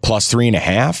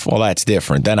 +3.5, well, that's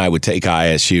different. Then I would take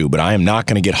ISU, but I am not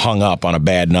going to get hung up on a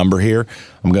bad number here.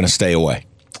 I'm going to stay away.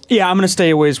 Yeah, I'm going to stay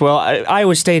away as well.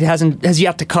 Iowa State has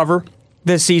yet to cover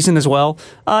this season as well.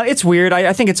 It's weird.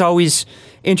 I think it's always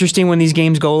interesting when these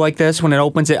games go like this, when it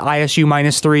opens at ISU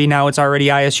 -3, now it's already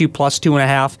ISU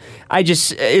 +2.5.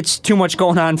 It's too much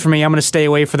going on for me. I'm going to stay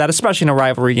away for that, especially in a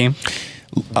rivalry game.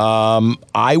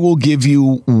 I will give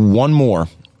you one more,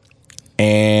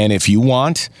 and if you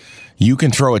want, you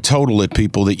can throw a total at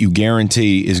people that you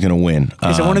guarantee is going to win.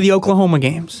 Is it one of the Oklahoma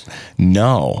games?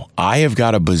 No. I have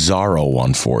got a bizarro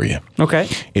one for you. Okay.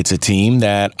 It's a team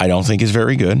that I don't think is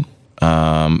very good.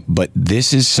 But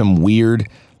this is some weird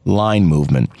line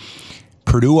movement.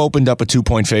 Purdue opened up a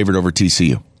 2-point favorite over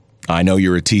TCU. I know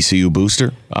you're a TCU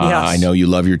booster. Yes. I know you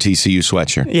love your TCU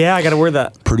sweatshirt. Yeah, I got to wear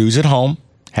that. Purdue's at home,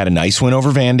 had a nice win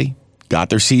over Vandy, got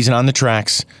their season on the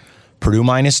tracks. Purdue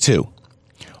 -2.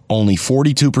 Only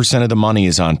 42% of the money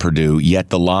is on Purdue, yet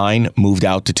the line moved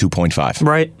out to 2.5.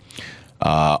 Right.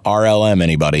 RLM,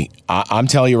 anybody? I'm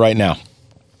telling you right now,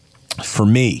 for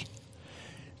me,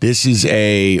 this is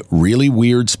a really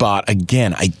weird spot.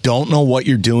 Again, I don't know what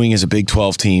you're doing as a Big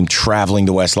 12 team traveling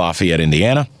to West Lafayette,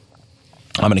 Indiana.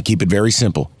 I'm going to keep it very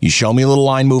simple. You show me a little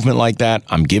line movement like that,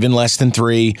 I'm giving less than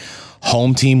 3.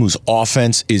 Home team whose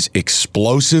offense is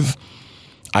explosive.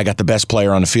 I got the best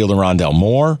player on the field in Rondell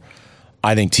Moore.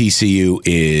 I think TCU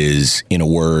is, in a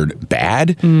word,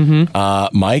 bad.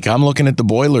 Mike, I'm looking at the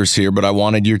Boilers here, but I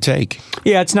wanted your take.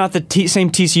 Yeah, it's not the same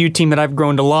TCU team that I've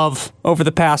grown to love over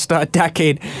the past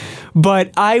decade. But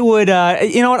I would,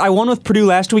 you know what, I won with Purdue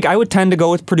last week. I would tend to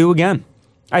go with Purdue again.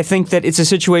 I think that it's a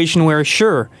situation where,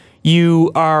 sure,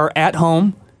 you are at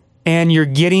home and you're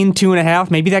getting 2.5.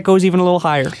 Maybe that goes even a little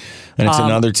higher. And it's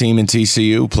another team in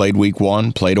TCU, played week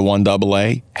 1, played a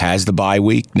 1AA, has the bye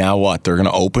week. Now what? They're going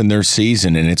to open their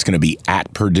season, and it's going to be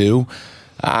at Purdue.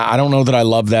 I don't know that I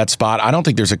love that spot. I don't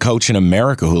think there's a coach in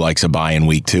America who likes a bye in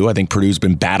week 2. I think Purdue's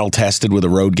been battle-tested with a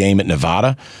road game at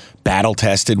Nevada,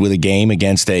 battle-tested with a game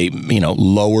against a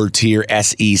lower-tier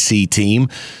SEC team.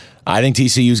 I think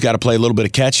TCU's got to play a little bit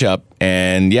of catch-up,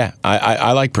 and yeah,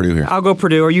 I like Purdue here. I'll go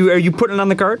Purdue. Are you putting it on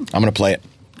the card? I'm going to play it.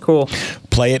 Cool.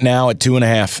 Play it now at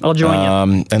 2.5. I'll join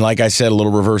you. And like I said, a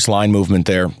little reverse line movement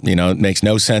there. It makes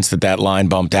no sense that line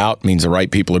bumped out. It means the right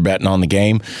people are betting on the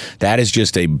game. That is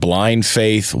just a blind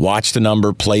faith, watch the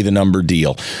number, play the number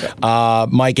deal.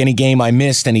 Mike, any game I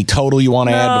missed, any total you want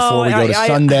to add before we go to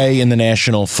Sunday in the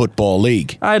National Football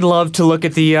League? I'd love to look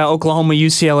at the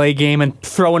Oklahoma-UCLA game and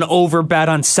throw an over bet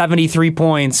on 73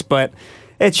 points, but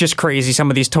it's just crazy, some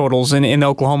of these totals in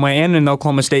Oklahoma and in the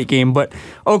Oklahoma State game. But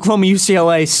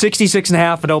Oklahoma-UCLA,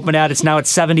 66.5 it opened at. It's now at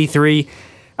 73.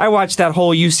 I watched that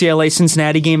whole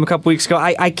UCLA-Cincinnati game a couple weeks ago.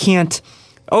 I can't.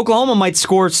 Oklahoma might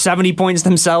score 70 points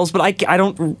themselves, but I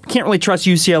can't really trust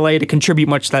UCLA to contribute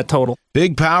much to that total.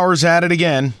 Big Power's at it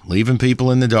again, leaving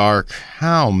people in the dark.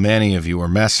 How many of you are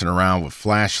messing around with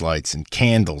flashlights and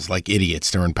candles like idiots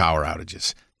during power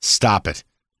outages? Stop it.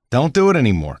 Don't do it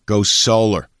anymore. Go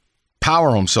solar.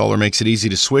 Power Home Solar makes it easy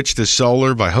to switch to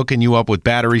solar by hooking you up with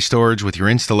battery storage with your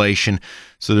installation,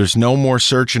 so there's no more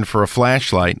searching for a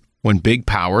flashlight when big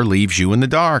power leaves you in the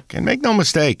dark. And make no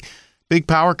mistake, big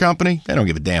power company, they don't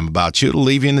give a damn about you. It'll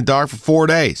leave you in the dark for 4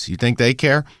 days. You think they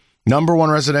care? Number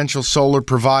one residential solar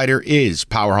provider is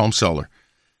Power Home Solar.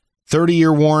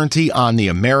 30-year warranty on the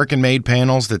American-made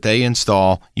panels that they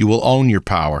install. You will own your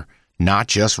power, not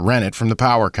just rent it from the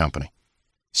power company.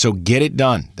 So get it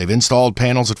done. They've installed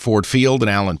panels at Ford Field and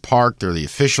Allen Park. They're the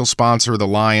official sponsor of the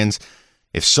Lions.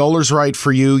 If solar's right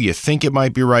for you, you think it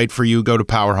might be right for you, go to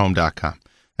powerhome.com.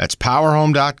 That's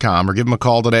powerhome.com, or give them a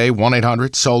call today,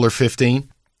 1-800-SOLAR-15.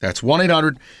 That's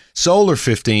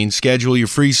 1-800-SOLAR-15. Schedule your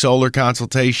free solar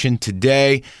consultation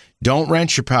today. Don't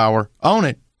rent your power. Own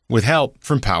it with help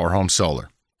from Power Home Solar.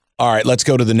 All right, let's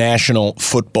go to the National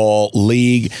Football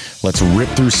League. Let's rip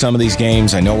through some of these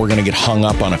games. I know we're going to get hung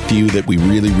up on a few that we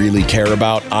really, really care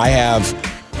about. I have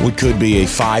what could be a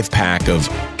 5-pack of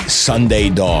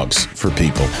Sunday dogs for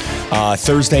people.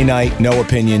 Thursday night, no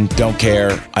opinion, don't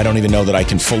care. I don't even know that I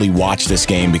can fully watch this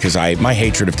game because my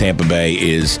hatred of Tampa Bay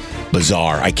is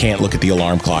bizarre. I can't look at the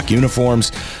alarm clock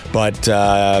uniforms, but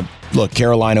look,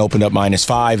 Carolina opened up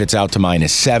 -5. It's out to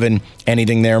 -7.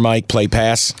 Anything there, Mike? Play,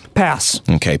 pass? Pass.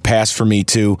 Okay, pass for me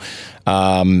too.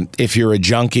 If you're a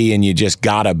junkie and you just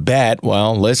got to bet,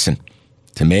 well, listen,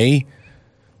 to me,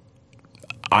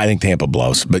 I think Tampa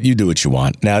blows, but you do what you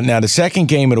want. Now, the second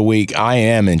game of the week, I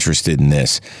am interested in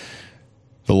this.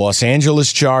 The Los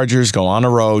Angeles Chargers go on the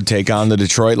road, take on the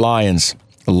Detroit Lions.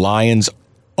 The Lions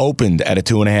opened at a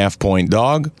 2.5-point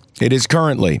dog. It is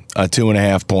currently a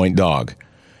 2.5-point dog.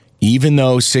 Even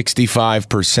though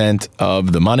 65%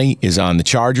 of the money is on the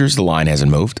Chargers, the line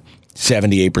hasn't moved.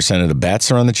 78% of the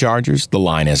bets are on the Chargers. The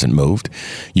line hasn't moved.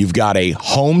 You've got a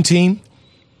home team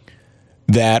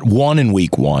that won in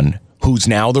week 1, who's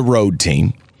now the road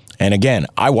team. And again,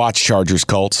 I watched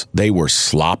Chargers-Colts. They were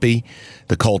sloppy.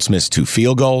 The Colts missed 2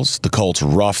 field goals. The Colts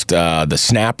roughed the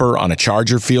snapper on a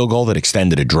Charger field goal that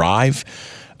extended a drive.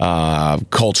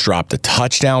 Colts dropped a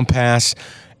touchdown pass.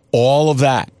 All of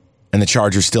that. And the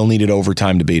Chargers still needed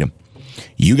overtime to beat them.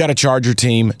 You got a Charger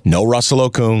team, no Russell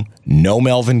Okung, no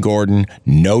Melvin Gordon,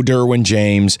 no Derwin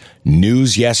James.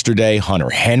 News yesterday,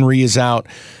 Hunter Henry is out.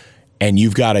 And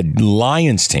you've got a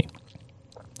Lions team.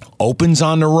 Opens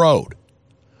on the road.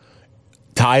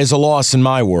 Tie is a loss in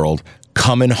my world.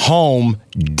 Coming home,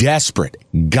 desperate.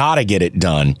 Gotta get it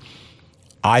done.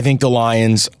 I think the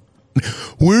Lions...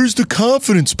 Where's the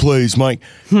confidence plays, Mike?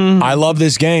 I love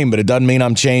this game, but it doesn't mean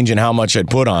I'm changing how much I'd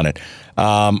put on it.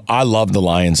 I love the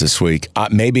Lions this week.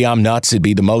 Maybe I'm nuts. It'd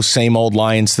be the most same old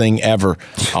Lions thing ever.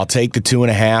 I'll take the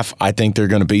 2.5. I think they're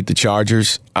going to beat the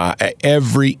Chargers.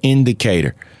 Every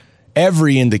indicator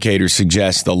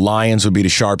suggests the Lions would be the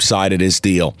sharp side of this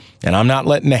deal. And I'm not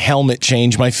letting the helmet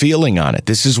change my feeling on it.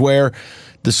 This is where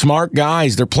the smart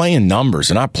guys, they're playing numbers.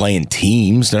 They're not playing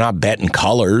teams. They're not betting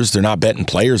colors. They're not betting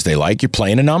players they like. You're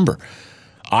playing a number.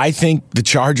 I think the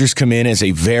Chargers come in as a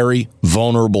very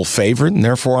vulnerable favorite, and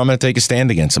therefore I'm going to take a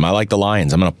stand against them. I like the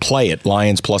Lions. I'm going to play it.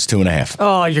 Lions plus 2.5.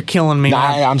 Oh, you're killing me.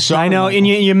 I'm sorry. I know, and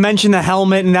you mentioned the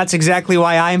helmet, and that's exactly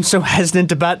why I am so hesitant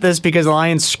to bet this, because the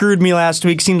Lions screwed me last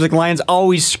week. Seems like Lions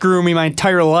always screw me my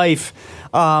entire life,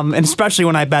 and especially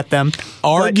when I bet them.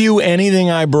 Argue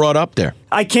anything I brought up there.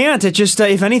 I can't. It just,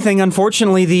 if anything,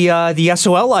 unfortunately, the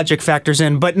SOL logic factors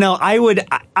in. But no,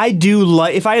 I do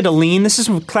like, if I had to lean, this is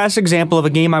a classic example of a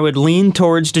game I would lean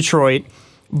towards Detroit,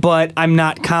 but I'm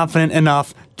not confident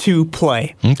enough to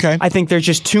play. Okay. I think there's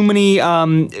just too many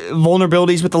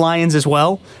vulnerabilities with the Lions as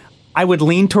well. I would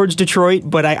lean towards Detroit,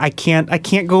 but I can't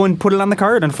go and put it on the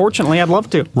card. Unfortunately, I'd love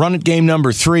to. Run at game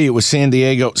number 3. It was San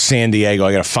Diego. I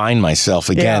got to find myself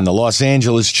again. Yeah. The Los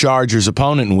Angeles Chargers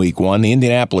opponent in week 1, the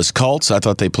Indianapolis Colts. I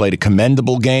thought they played a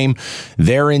commendable game.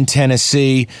 They're in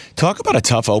Tennessee. Talk about a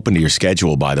tough open to your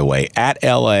schedule, by the way. At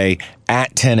L.A.,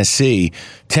 at Tennessee.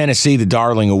 Tennessee, the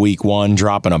darling of week 1,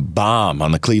 dropping a bomb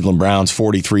on the Cleveland Browns,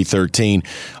 43-13.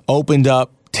 Opened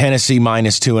up Tennessee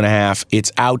minus 2.5. It's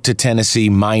out to Tennessee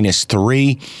minus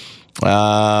 3. Mike,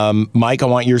 I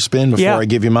want your spin before I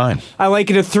give you mine. I like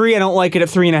it at 3. I don't like it at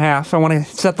 3.5. I want to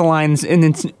set the lines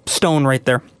in stone right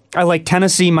there. I like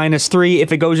Tennessee minus 3.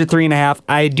 If it goes at 3.5,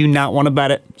 I do not want to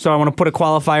bet it. So I want to put a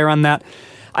qualifier on that.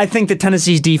 I think that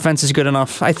Tennessee's defense is good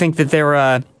enough. I think that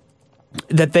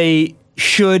they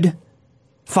should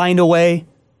find a way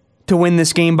to win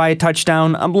this game by a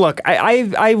touchdown. Look,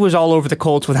 I was all over the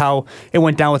Colts with how it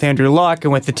went down with Andrew Luck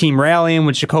and with the team rallying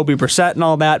with Jacoby Brissett and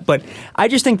all that, but I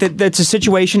just think that that's a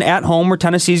situation at home where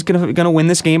Tennessee's going to win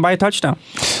this game by a touchdown.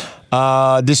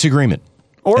 Disagreement.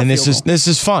 Or and this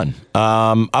is fun.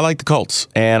 I like the Colts,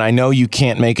 and I know you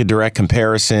can't make a direct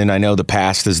comparison. I know the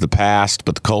past is the past,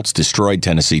 but the Colts destroyed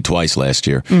Tennessee twice last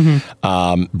year.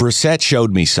 Brissett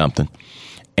showed me something,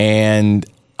 and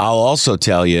I'll also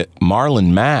tell you,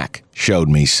 Marlon Mack showed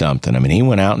me something. I mean, he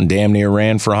went out and damn near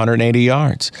ran for 180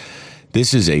 yards.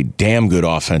 This is a damn good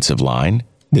offensive line.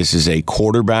 This is a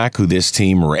quarterback who this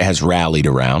team has rallied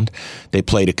around. They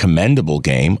played a commendable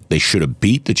game. They should have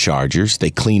beat the Chargers. They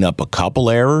clean up a couple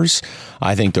errors.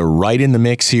 I think they're right in the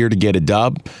mix here to get a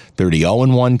dub. They're the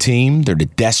 0-1 team. They're the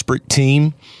desperate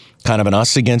team, kind of an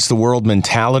us-against-the-world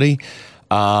mentality.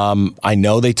 I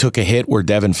know they took a hit where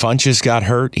Devin Funchess got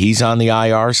hurt. He's on the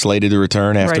IR, slated to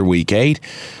return after Week 8.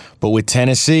 But with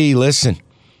Tennessee, listen,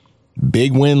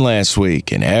 big win last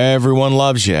week, and everyone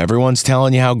loves you. Everyone's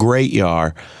telling you how great you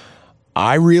are.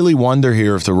 I really wonder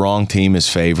here if the wrong team is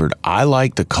favored. I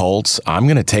like the Colts. I'm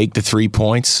going to take the 3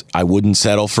 points. I wouldn't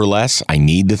settle for less. I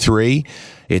need the 3.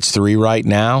 It's 3 right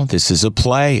now. This is a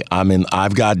play.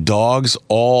 I've got dogs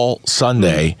all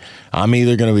Sunday. I'm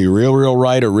either going to be real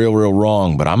right or real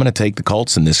wrong, but I'm going to take the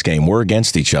Colts in this game. We're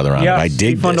against each other on it. I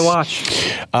dig this. Fun to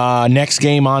watch. Next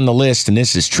game on the list, and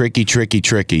this is tricky.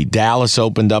 Dallas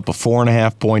opened up a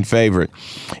 4.5-point favorite.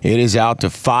 It is out to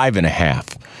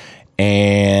 5.5.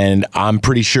 And I'm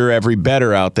pretty sure every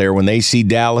bettor out there, when they see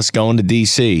Dallas going to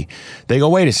D.C., they go,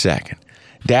 wait a second.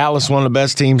 Dallas, one of the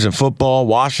best teams in football.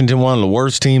 Washington, one of the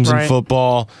worst teams in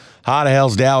football. How the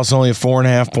hell's Dallas only a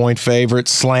 4.5-point favorite?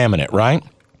 Slamming it, right?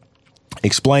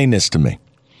 Explain this to me.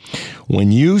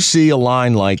 When you see a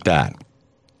line like that,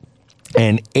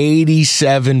 and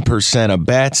 87% of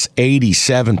bets,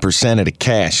 87% of the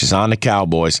cash is on the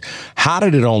Cowboys, how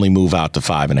did it only move out to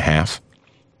 5.5?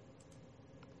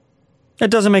 It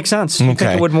doesn't make sense. I think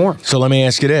it would more. So let me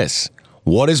ask you this.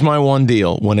 What is my one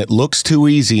deal? When it looks too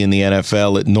easy in the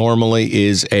NFL, it normally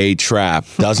is a trap.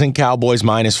 Doesn't Cowboys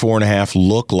minus 4.5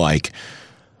 look like?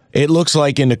 It looks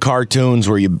like in the cartoons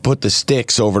where you put the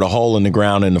sticks over the hole in the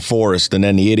ground in the forest and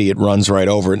then the idiot runs right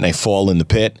over it and they fall in the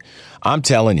pit. I'm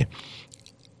telling you,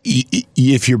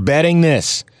 if you're betting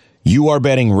this, you are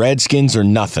betting Redskins or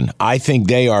nothing. I think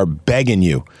they are begging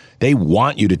you. They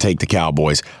want you to take the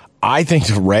Cowboys. I think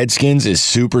the Redskins is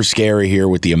super scary here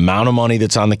with the amount of money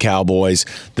that's on the Cowboys.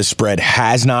 The spread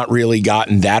has not really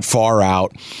gotten that far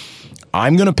out.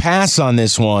 I'm going to pass on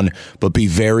this one, but be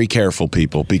very careful,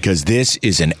 people, because this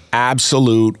is an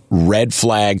absolute red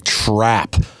flag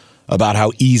trap about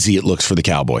how easy it looks for the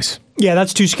Cowboys. Yeah,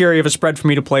 that's too scary of a spread for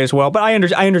me to play as well. But I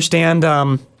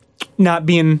understand not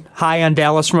being high on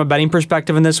Dallas from a betting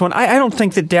perspective in this one. I don't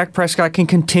think that Dak Prescott can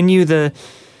continue the...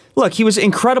 Look, he was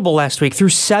incredible last week. Threw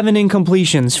 7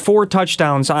 incompletions, 4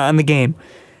 touchdowns on the game.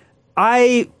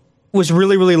 I was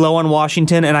really low on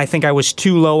Washington, and I think I was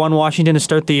too low on Washington to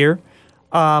start the year.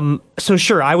 So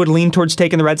sure, I would lean towards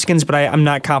taking the Redskins, but I'm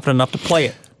not confident enough to play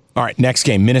it. All right, next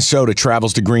game. Minnesota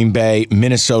travels to Green Bay.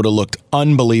 Minnesota looked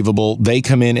unbelievable. They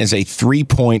come in as a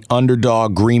 3-point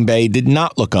underdog. Green Bay did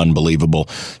not look unbelievable.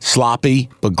 Sloppy,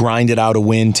 but grinded out a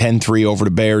win, 10-3 over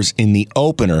the Bears in the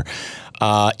opener.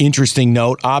 Interesting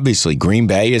note, obviously, Green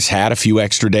Bay has had a few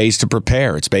extra days to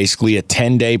prepare. It's basically a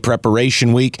 10-day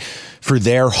preparation week for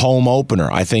their home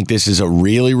opener. I think this is a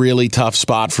really tough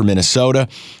spot for Minnesota.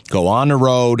 Go on the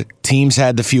road. Teams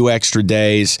had the few extra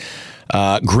days.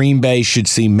 Green Bay should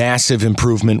see massive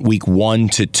improvement week 1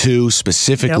 to 2,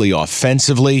 specifically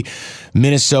offensively.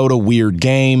 Minnesota, weird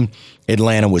game.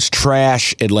 Atlanta was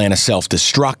trash. Atlanta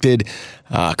self-destructed.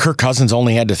 Kirk Cousins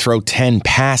only had to throw 10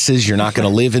 passes. You're not going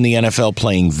to live in the NFL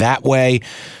playing that way.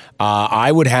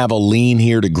 I would have a lean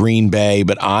here to Green Bay,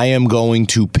 but I am going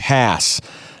to pass.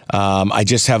 I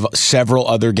just have several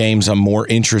other games I'm more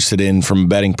interested in from a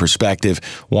betting perspective.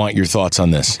 Want your thoughts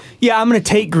on this? Yeah, I'm going to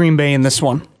take Green Bay in this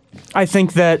one. I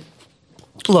think that,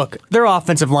 look, their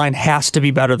offensive line has to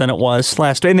be better than it was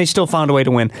last week, and they still found a way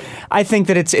to win. I think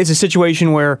that it's a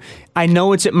situation where I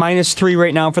know it's at -3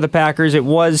 right now for the Packers. It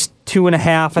was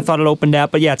 2.5. I thought it opened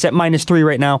at, but yeah, it's at -3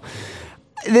 right now.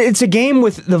 It's a game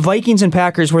with the Vikings and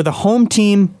Packers where the home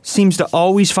team seems to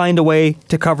always find a way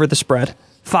to cover the spread.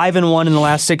 5-1 in the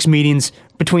last 6 meetings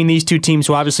between these two teams,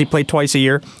 who obviously play twice a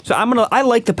year. So I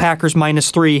like the Packers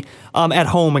 -3 at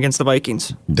home against the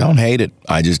Vikings. Don't hate it.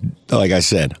 I just, like I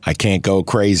said, I can't go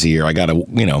crazy here. I got to,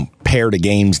 pare the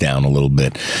games down a little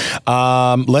bit.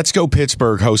 Let's go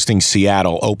Pittsburgh hosting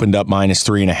Seattle. Opened up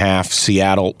 -3.5.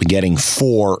 Seattle getting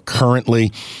 4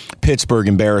 currently. Pittsburgh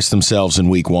embarrassed themselves in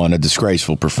week 1, a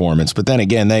disgraceful performance. But then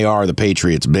again, they are the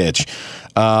Patriots' bitch.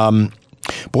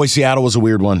 Boy, Seattle was a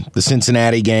weird one. The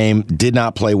Cincinnati game did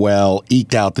not play well,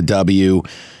 eked out the W.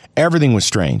 everything was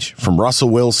strange. From Russell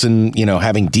Wilson,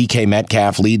 having DK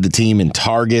Metcalf lead the team in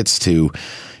targets to,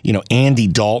 Andy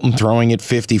Dalton throwing it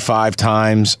 55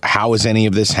 times. How is any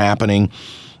of this happening?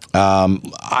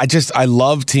 I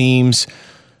love teams.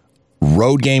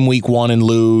 Road game week 1 and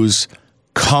lose.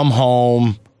 Come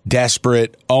home.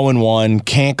 Desperate, 0-1,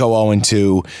 can't go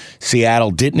 0-2. Seattle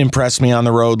didn't impress me on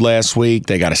the road last week.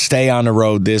 They got to stay on the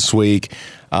road this week.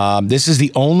 This is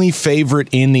the only favorite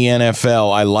in the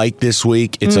NFL I like this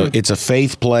week. It's a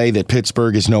faith play that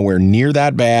Pittsburgh is nowhere near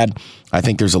that bad. I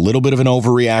think there's a little bit of an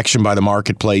overreaction by the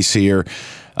marketplace here.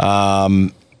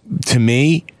 To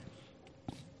me,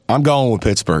 I'm going with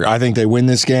Pittsburgh. I think they win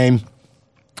this game,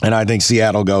 and I think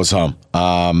Seattle goes home.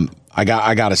 I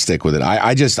got to stick with it.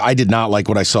 I did not like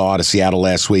what I saw out of Seattle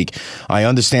last week. I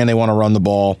understand they want to run the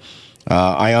ball.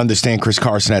 I understand Chris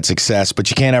Carson had success, but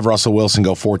you can't have Russell Wilson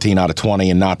go 14 out of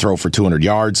 20 and not throw for 200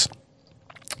 yards.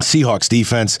 Seahawks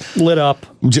defense lit up.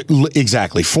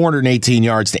 Exactly. 418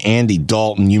 yards to Andy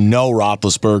Dalton.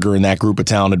 Roethlisberger and that group of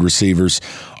talented receivers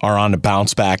are on the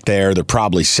bounce back there. They're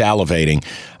probably salivating.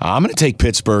 I'm going to take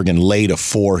Pittsburgh and lay to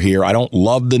 4 here. I don't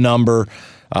love the number.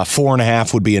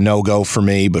 4.5 would be a no-go for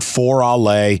me, but 4 I'll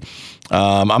lay.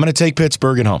 I'm going to take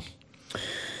Pittsburgh at home.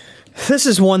 This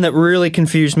is one that really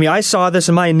confused me. I saw this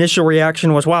and my initial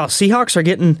reaction was, wow, Seahawks are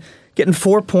getting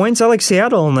 4 points. I like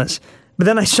Seattle in this. But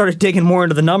then I started digging more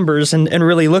into the numbers and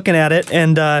really looking at it,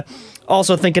 and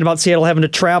also thinking about Seattle having to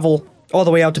travel all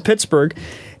the way out to Pittsburgh.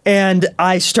 And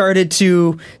I started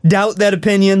to doubt that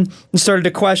opinion and started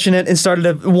to question it and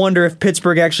started to wonder if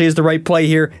Pittsburgh actually is the right play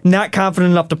here. Not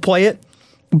confident enough to play it,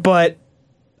 but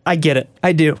I get it.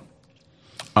 I do.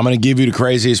 I'm going to give you the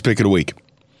craziest pick of the week.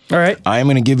 All right. I am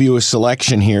going to give you a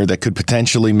selection here that could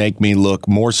potentially make me look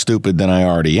more stupid than I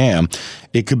already am.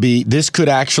 This could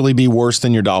actually be worse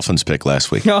than your Dolphins pick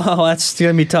last week. Oh, that's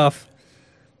going to be tough.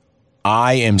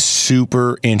 I am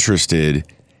super interested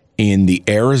in the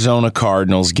Arizona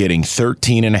Cardinals getting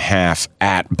 13.5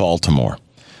 at Baltimore.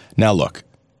 Now, look,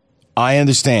 I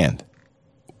understand.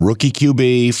 Rookie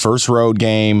QB, first road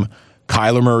game.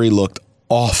 Kyler Murray looked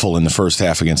awful in the first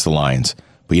half against the Lions.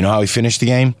 But you know how he finished the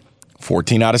game?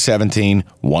 14 out of 17,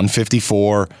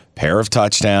 154, pair of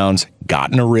touchdowns,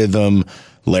 got in a rhythm.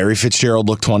 Larry Fitzgerald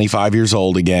looked 25 years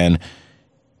old again.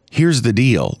 Here's the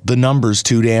deal. The number's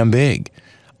too damn big.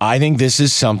 I think this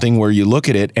is something where you look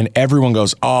at it and everyone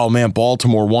goes, oh, man,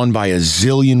 Baltimore won by a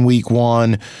zillion week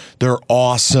 1. They're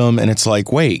awesome. And it's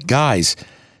like, wait, guys,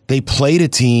 they played a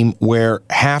team where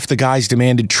half the guys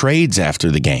demanded trades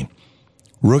after the game.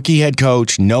 Rookie head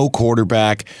coach, no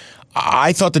quarterback.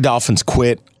 I thought the Dolphins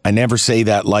quit. I never say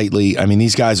that lightly. I mean,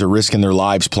 these guys are risking their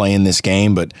lives playing this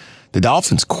game, but the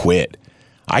Dolphins quit.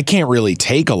 I can't really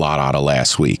take a lot out of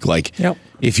last week.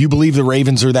 If you believe the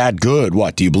Ravens are that good,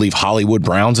 what? Do you believe Hollywood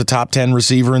Brown's a top 10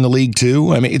 receiver in the league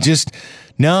too? I mean,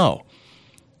 no.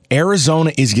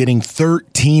 Arizona is getting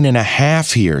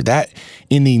 13.5 here. That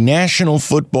in the National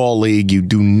Football League, you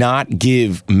do not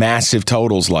give massive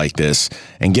totals like this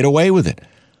and get away with it.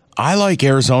 I like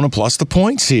Arizona plus the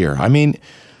points here. I mean,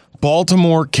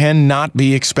 Baltimore cannot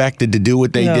be expected to do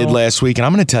what they did last week. And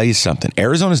I'm going to tell you something.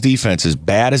 Arizona's defense, as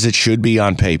bad as it should be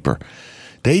on paper,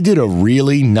 they did a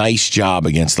really nice job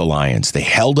against the Lions. They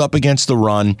held up against the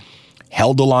run,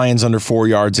 held the Lions under 4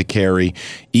 yards a carry.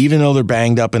 Even though they're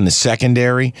banged up in the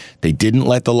secondary, they didn't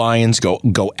let the Lions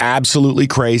go absolutely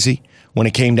crazy. When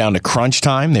it came down to crunch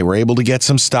time, they were able to get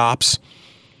some stops.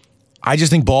 I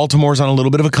just think Baltimore's on a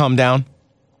little bit of a come down.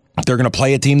 They're going to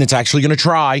play a team that's actually going to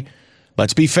try.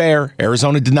 Let's be fair.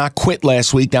 Arizona did not quit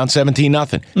last week down 17-0.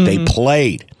 Mm-hmm. They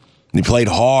played. They played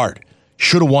hard.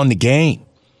 Should have won the game.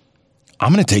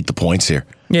 I'm going to take the points here.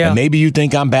 Yeah. And maybe you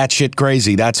think I'm batshit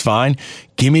crazy. That's fine.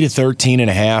 Give me the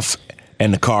 13.5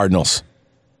 and the Cardinals.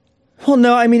 Well,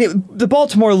 no, I mean, the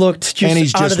Baltimore looked just out of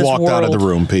this world. And he's just walked out of the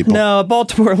room, people. No,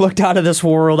 Baltimore looked out of this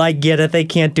world. I get it. They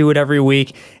can't do it every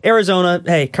week. Arizona,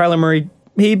 hey, Kyler Murray,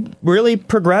 he really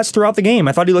progressed throughout the game.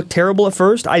 I thought he looked terrible at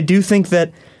first. I do think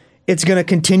that it's going to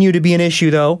continue to be an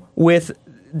issue, though, with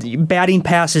batting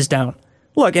passes down.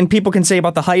 Look, and people can say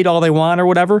about the height all they want or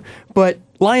whatever, but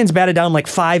Lions batted down like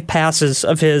 5 passes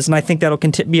of his, and I think that'll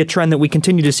be a trend that we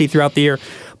continue to see throughout the year.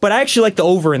 But I actually like the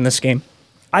over in this game.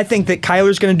 I think that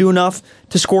Kyler's going to do enough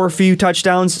to score a few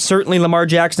touchdowns. Certainly Lamar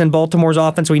Jackson and Baltimore's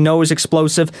offense we know is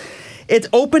explosive. It's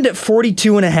opened at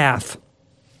 42.5.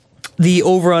 The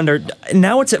over-under.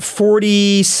 Now it's at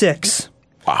 46.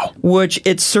 Wow. which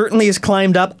it certainly has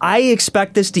climbed up. I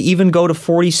expect this to even go to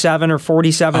 47 or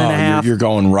 47 and a half. You're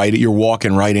going right. You're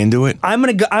walking right into it. I'm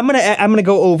gonna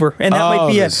go over, and that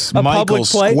might be a Michael public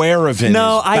play. Squarevan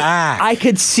No, is back. I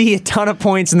could see a ton of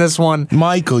points in this one.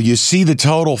 Michael, you see the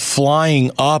total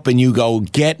flying up, and you go,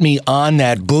 "Get me on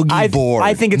that boogie board."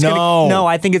 I think it's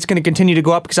I think it's gonna continue to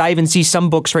go up because I even see some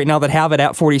books right now that have it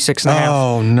at 46 and a half.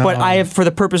 Oh, no. But I have, for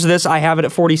the purpose of this, I have it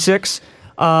at 46.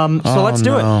 So let's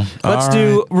do it.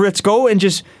 Let's go and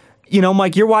just,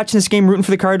 Mike, you're watching this game rooting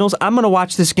for the Cardinals. I'm going to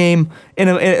watch this game in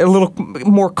a little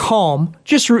more calm,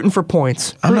 just rooting for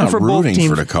points. I'm not for both rooting teams,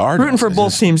 for the Cardinals. Rooting for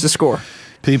both teams to score.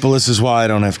 People, this is why I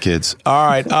don't have kids. All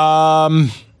right.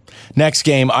 Next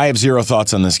game, I have zero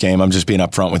thoughts on this game. I'm just being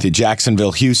upfront with you.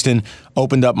 Jacksonville, Houston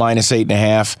opened up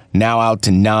 -8.5, now out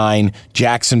to 9.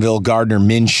 Jacksonville, Gardner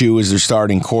Minshew is their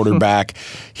starting quarterback.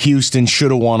 Houston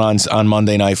should have won on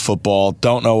Monday Night Football.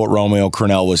 Don't know what Romeo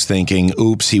Crennel was thinking.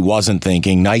 Oops, he wasn't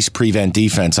thinking. Nice prevent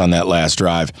defense on that last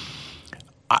drive.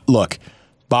 Look,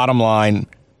 bottom line,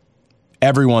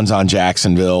 everyone's on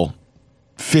Jacksonville.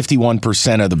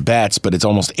 51% of the bets, but it's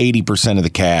almost 80% of the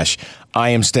cash. I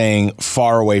am staying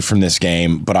far away from this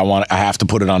game, but I have to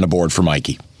put it on the board for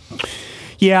Mikey.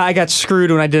 Yeah, I got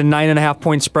screwed when I did a 9.5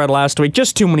 point spread last week.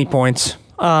 Just too many points.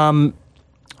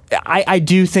 I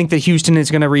do think that Houston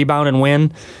is going to rebound and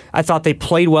win. I thought they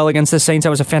played well against the Saints. That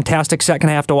was a fantastic second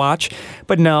half to watch.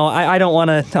 But no, I don't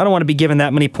want to be given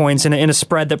that many points in a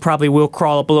spread that probably will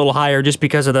crawl up a little higher just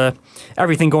because of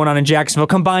everything going on in Jacksonville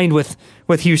combined with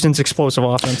Houston's explosive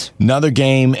offense. Another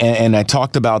game, and I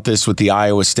talked about this with the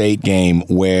Iowa State game,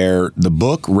 where the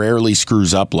book rarely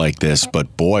screws up like this,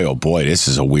 but boy, oh boy, this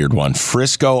is a weird one.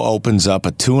 Frisco opens up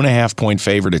a 2.5 point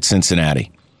favorite at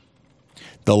Cincinnati.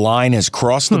 The line has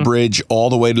crossed the bridge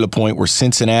all the way to the point where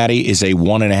Cincinnati is a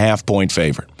 1.5 point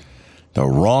favorite. The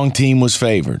wrong team was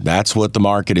favored. That's what the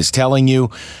market is telling you.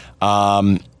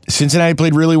 Cincinnati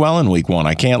played really well in week 1.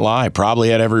 I can't lie. Probably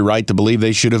had every right to believe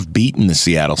they should have beaten the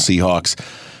Seattle Seahawks.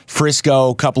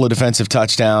 Frisco, couple of defensive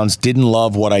touchdowns. Didn't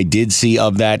love what I did see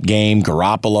of that game.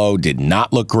 Garoppolo did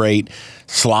not look great.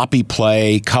 Sloppy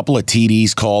play. Couple of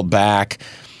TDs called back.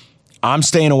 I'm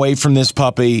staying away from this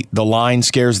puppy. The line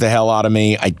scares the hell out of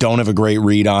me. I don't have a great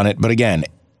read on it. But again,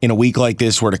 in a week like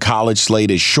this where the college slate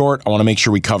is short, I want to make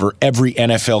sure we cover every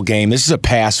NFL game. This is a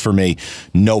pass for me.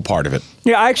 No part of it.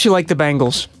 Yeah, I actually like the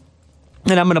Bengals.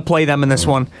 And I'm going to play them in this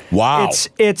one. Wow.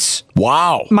 It's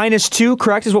wow. -2,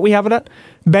 correct, is what we have it at?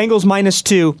 Bengals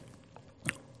 -2.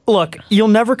 Look, you'll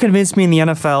never convince me in the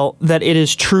NFL that it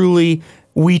is truly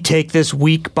we take this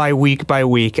week by week by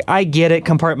week. I get it,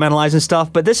 compartmentalizing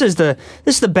stuff, but this is the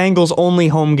Bengals' only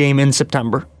home game in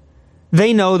September.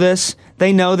 They know this.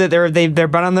 They know that they've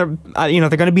been on their they're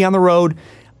going to be on the road.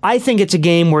 I think it's a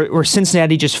game where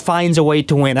Cincinnati just finds a way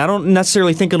to win. I don't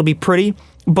necessarily think it'll be pretty,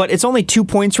 but it's only 2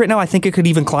 points right now. I think it could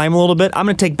even climb a little bit. I'm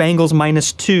going to take Bengals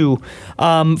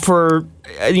 -2 for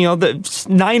the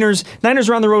Niners. Niners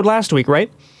were on the road last week,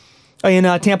 right? In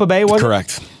Tampa Bay, was it?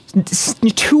 Correct.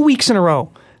 2 weeks in a row,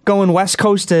 going West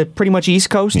Coast to pretty much East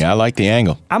Coast. Yeah, I like the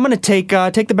angle. I'm going to take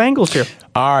the Bengals here.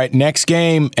 All right, next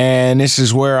game, and this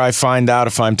is where I find out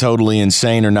if I'm totally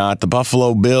insane or not. The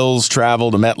Buffalo Bills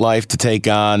travel to MetLife to take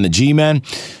on the G-Men.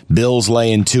 Bills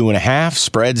laying 2.5,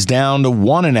 spreads down to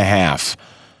 1.5.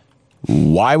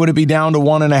 Why would it be down to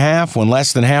 1.5 when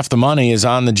less than half the money is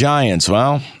on the Giants?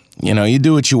 Well, you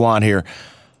do what you want here.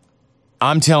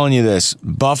 I'm telling you this,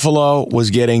 Buffalo was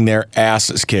getting their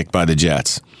asses kicked by the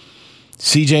Jets.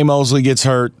 C.J. Mosley gets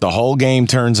hurt. The whole game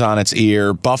turns on its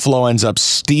ear. Buffalo ends up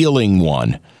stealing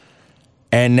one.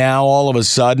 And now all of a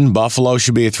sudden, Buffalo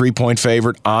should be a 3-point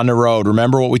favorite on the road.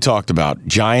 Remember what we talked about.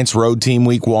 Giants road team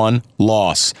week 1,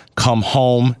 loss. Come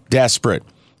home desperate.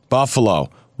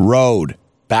 Buffalo, road,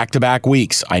 back-to-back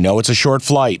weeks. I know it's a short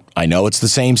flight. I know it's the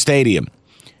same stadium.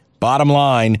 Bottom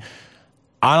line,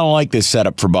 I don't like this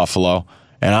setup for Buffalo,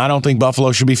 and I don't think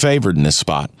Buffalo should be favored in this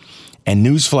spot. And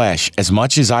newsflash, as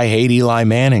much as I hate Eli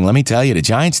Manning, let me tell you, the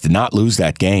Giants did not lose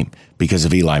that game because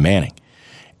of Eli Manning.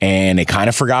 And they kind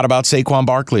of forgot about Saquon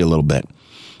Barkley a little bit.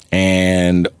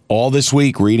 And all this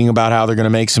week, reading about how they're going to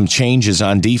make some changes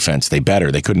on defense. They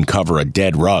couldn't cover a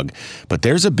dead rug. But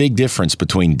there's a big difference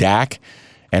between Dak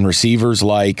and receivers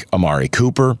like Amari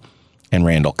Cooper and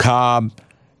Randall Cobb.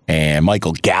 And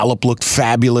Michael Gallup looked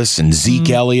fabulous, and Zeke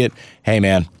Elliott. Hey,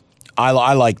 man,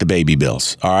 I like the baby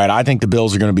Bills. All right, I think the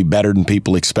Bills are going to be better than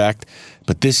people expect,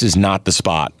 but this is not the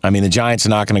spot. I mean, the Giants are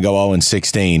not going to go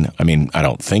 0-16. I mean, I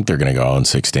don't think they're going to go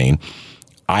 0-16.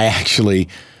 I actually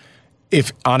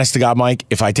If honest to God, Mike,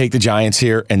 if I take the Giants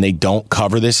here and they don't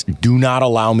cover this, do not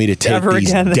allow me to take Ever these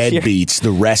again this year. deadbeats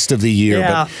the rest of the year.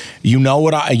 Yeah.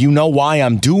 But you know why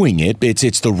I'm doing it.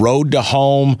 It's the road to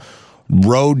home,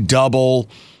 road double.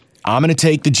 I'm going to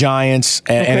take the Giants,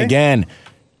 and again,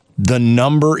 the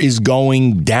number is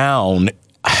going down.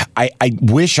 I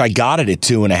wish I got it at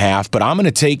 2.5, but I'm going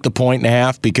to take the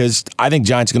 1.5 because I think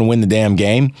Giants are going to win the damn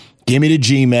game. Give me the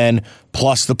G-men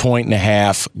plus the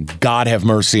 1.5. God have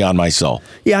mercy on my soul.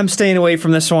 Yeah, I'm staying away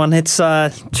from this one. It's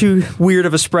too weird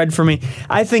of a spread for me.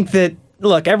 I think that,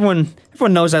 look, everyone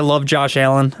knows I love Josh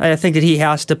Allen. I think that he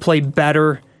has to play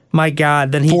better, my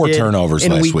God, than he did 4 turnovers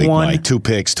in last week week, 1. Mike. 2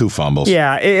 picks, 2 fumbles.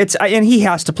 Yeah, and he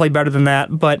has to play better than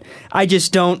that, but I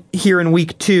just don't, here in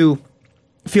week 2,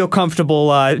 feel comfortable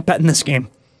betting this game.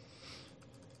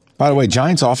 By the way,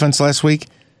 Giants offense last week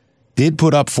did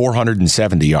put up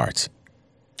 470 yards.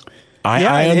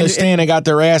 I understand they got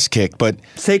their ass kicked, but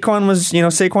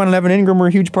Saquon and Evan Ingram were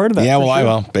a huge part of that. Yeah,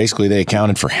 well, basically they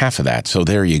accounted for half of that. So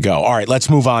there you go. All right, let's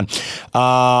move on.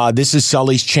 This is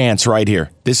Sully's chance right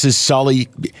here. This is Sully.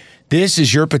 This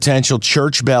is your potential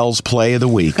Church Bells play of the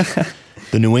week.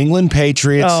 The New England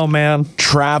Patriots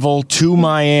travel to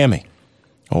Miami.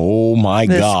 Oh my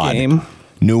God. Game.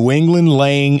 New England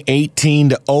laying 18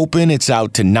 to open. It's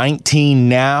out to 19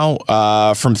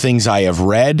 now. From things I have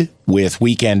read with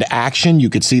weekend action, you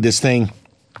could see this thing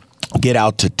get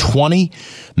out to 20,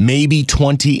 maybe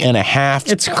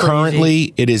 20.5. It's crazy.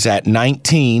 Currently, it is at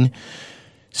 19.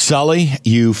 Sully,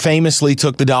 you famously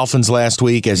took the Dolphins last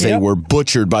week as they were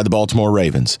butchered by the Baltimore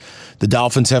Ravens. The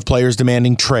Dolphins have players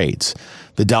demanding trades.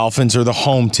 The Dolphins are the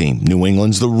home team. New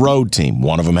England's the road team.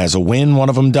 One of them has a win, one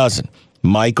of them doesn't.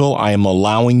 Michael, I am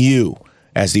allowing you,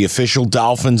 as the official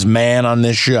Dolphins man on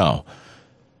this show,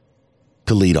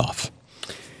 to lead off.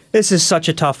 This is such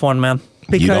a tough one, man.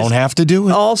 Because you don't have to do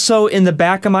it. Also, in the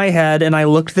back of my head, and I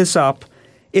looked this up,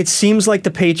 it seems like the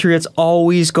Patriots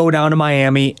always go down to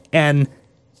Miami and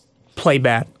play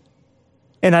bad.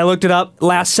 And I looked it up.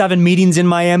 Last 7 meetings in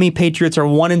Miami, Patriots are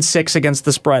 1-6 against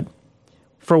the spread.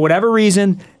 For whatever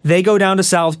reason, they go down to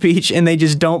South Beach and they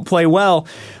just don't play well.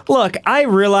 Look, I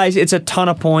realize it's a ton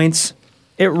of points.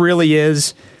 It really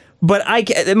is. But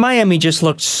Miami just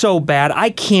looked so bad. I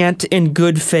can't, in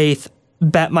good faith,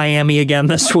 bet Miami again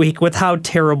this week with how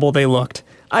terrible they looked.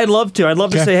 I'd love to. I'd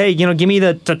love to say, hey, give me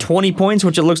the 20 points,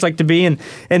 which it looks like to be,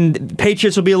 and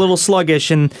Patriots will be a little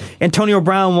sluggish, and Antonio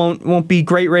Brown won't be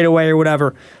great right away or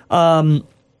whatever. But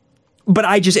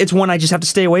it's one I just have to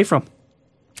stay away from.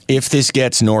 If this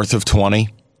gets north of 20,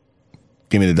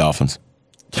 give me the Dolphins.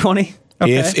 20?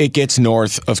 Okay. If it gets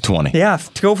north of 20. Yeah,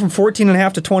 to go from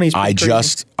 14.5 to 20 is pretty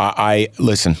crazy.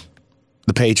 Listen,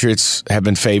 the Patriots have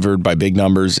been favored by big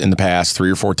numbers in the past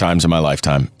 3 or 4 times in my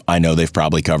lifetime. I know they've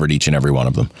probably covered each and every one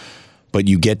of them. But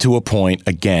you get to a point,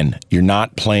 again, you're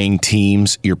not playing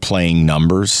teams, you're playing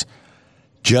numbers.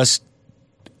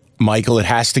 Michael, it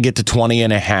has to get to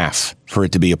 20.5 for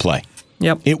it to be a play.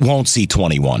 Yep. It won't see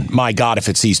 21. My God, if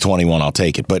it sees 21, I'll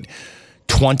take it. But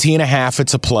 20.5,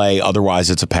 it's a play. Otherwise,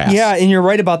 it's a pass. Yeah, and you're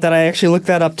right about that. I actually looked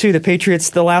that up, too. The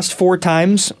Patriots, the last 4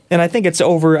 times, and I think it's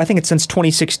since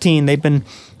 2016, they've been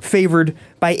favored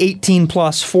by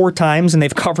 18-plus 4 times, and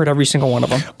they've covered every single one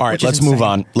of them. All right, let's move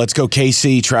on. Let's go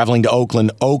KC traveling to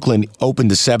Oakland. Oakland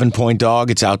opened a 7-point dog.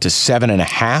 It's out to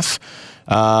 7.5.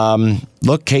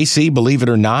 Look, KC, believe it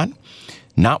or not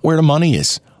where the money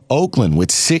is. Oakland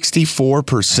with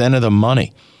 64% of the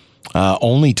money.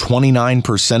 Only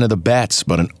 29% of the bets,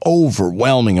 but an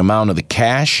overwhelming amount of the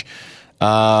cash.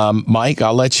 Mike,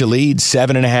 I'll let you lead.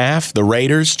 7.5. The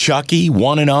Raiders, Chucky,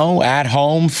 1-0 at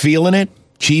home, feeling it.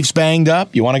 Chiefs banged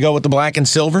up. You want to go with the black and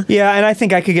silver? Yeah, and I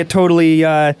think I could get totally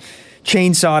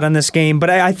chainsawed on this game, but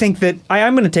I think that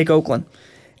I'm going to take Oakland.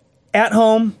 At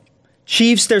home,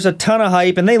 Chiefs, there's a ton of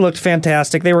hype, and they looked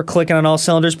fantastic. They were clicking on all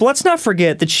cylinders. But let's not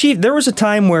forget, there was a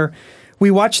time where we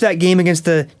watched that game against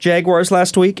the Jaguars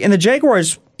last week, and the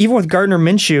Jaguars, even with Gardner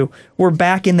Minshew, were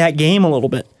back in that game a little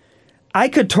bit. I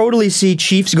could totally see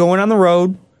Chiefs going on the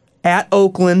road at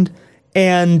Oakland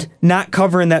and not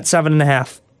covering that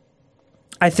 7.5.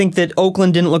 I think that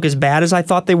Oakland didn't look as bad as I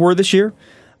thought they were this year.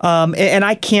 And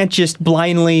I can't just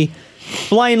blindly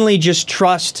just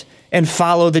trust and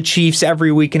follow the Chiefs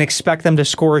every week and expect them to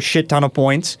score a shit ton of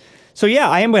points. So yeah,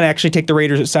 I am going to actually take the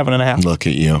Raiders at 7.5. Look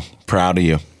at you. Proud of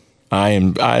you.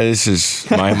 This is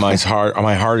my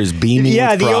heart is beaming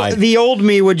with pride. The old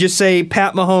me would just say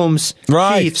Pat Mahomes,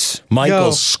 right. Chiefs.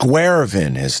 Michael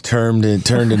Squareven has turned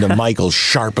into Michael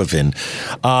Sharpovin.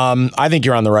 I think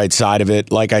you're on the right side of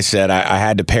it. Like I said, I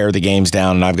had to pare the games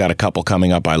down, and I've got a couple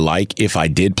coming up I like. If I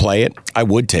did play it, I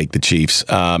would take the Chiefs.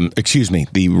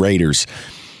 The Raiders.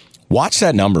 Watch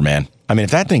that number, man. I mean,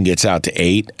 if that thing gets out to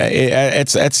 8,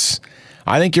 it's.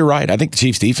 I think you're right. I think the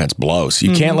Chiefs' defense blows.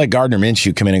 You can't let Gardner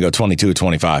Minshew come in and go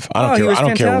 22-25. I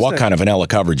don't care what kind of vanilla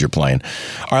coverage you're playing.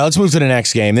 All right, let's move to the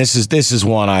next game. This is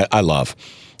one I love,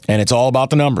 and it's all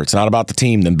about the number. It's not about the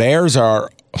team. The Bears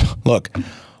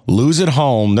lose at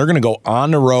home. They're going to go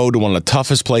on the road to one of the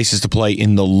toughest places to play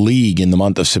in the league in the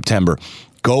month of September.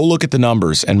 Go look at the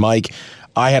numbers. And Mike,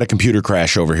 I had a computer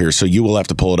crash over here, so you will have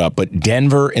to pull it up. But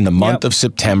Denver in the month of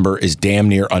September is damn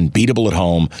near unbeatable at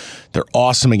home. They're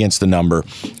awesome against the number.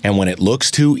 And when it looks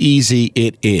too easy,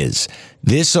 it is.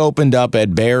 This opened up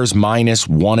at Bears minus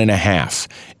 1.5.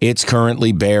 It's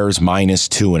currently Bears minus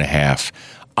 2.5.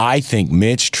 I think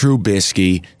Mitch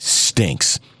Trubisky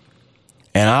stinks.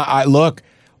 And I look,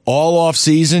 all off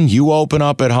season, you open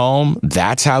up at home.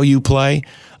 That's how you play.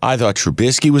 I thought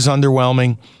Trubisky was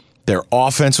underwhelming. Their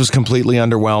offense was completely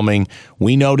underwhelming.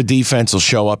 We know the defense will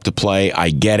show up to play. I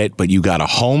get it, but you got a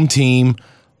home team,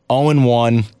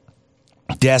 0-1,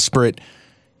 desperate,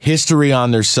 history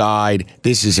on their side.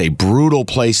 This is a brutal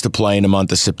place to play in the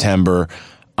month of September.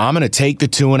 I'm going to take the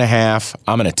 2.5.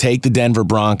 I'm going to take the Denver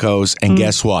Broncos. And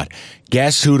guess what?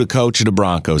 Guess who the coach of the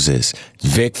Broncos is?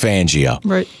 Vic Fangio.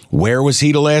 Right. Where was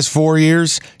he the last 4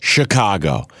 years?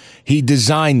 Chicago. He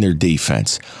designed their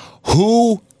defense.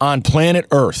 Who on planet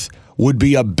Earth would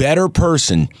be a better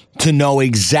person to know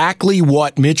exactly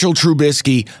what Mitchell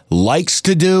Trubisky likes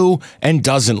to do and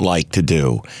doesn't like to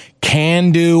do,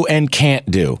 can do and can't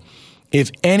do? If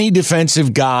any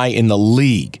defensive guy in the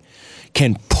league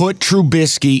can put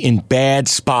Trubisky in bad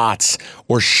spots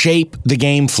or shape the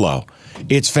game flow,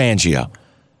 it's Fangio.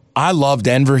 I love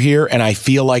Denver here, and I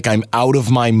feel like I'm out of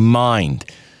my mind.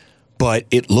 But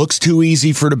it looks too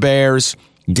easy for the Bears.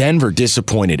 Denver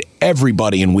disappointed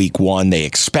everybody in week 1. They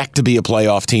expect to be a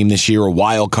playoff team this year, a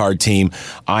wild card team.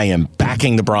 I am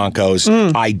backing the Broncos.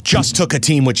 I just took a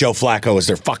team with Joe Flacco as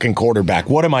their fucking quarterback.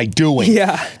 What am I doing?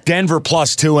 Yeah. Denver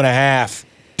plus 2.5.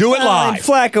 Do it live.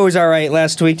 Flacco was all right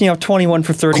last week. 21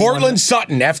 for 31. Cortland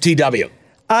Sutton, FTW.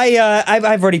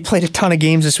 I've already played a ton of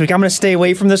games this week. I'm going to stay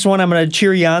away from this one. I'm going to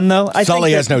cheer you on, though.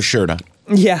 Sully has no shirt on.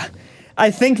 Yeah.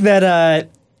 I think that,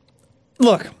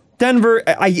 look, Denver,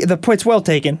 the point's well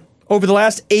taken. Over the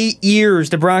last 8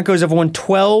 years, the Broncos have won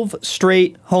 12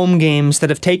 straight home games that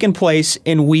have taken place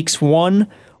in weeks 1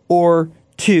 or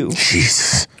 2.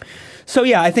 Jesus. So,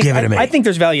 yeah, I think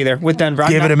there's value there with Denver.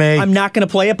 Give it to me. I'm not going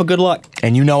to play it, but good luck.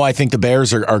 And I think the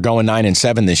Bears are going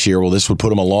 9-7 this year. Well, this would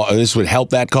put them this would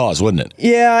help that cause, wouldn't it?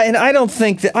 Yeah, and I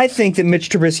think that Mitch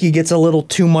Trubisky gets a little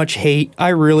too much hate. I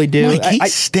really do. Mike, he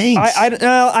stinks.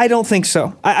 I don't think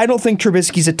so. I don't think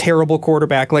Trubisky's a terrible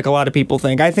quarterback like a lot of people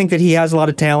think. I think that he has a lot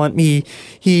of talent. He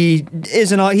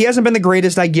hasn't been the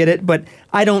greatest, I get it, but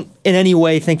I don't in any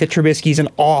way think that Trubisky's an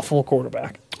awful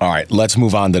quarterback. All right, let's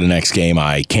move on to the next game.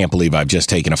 I can't believe I've just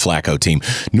taken a Flacco team.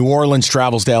 New Orleans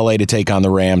travels to L.A. to take on the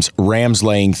Rams. Rams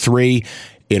laying 3.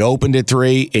 It opened at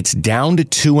 3. It's down to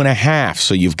 2.5.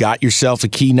 So you've got yourself a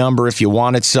key number if you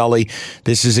want it, Sully.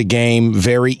 This is a game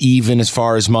very even as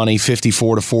far as money,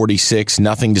 54-46.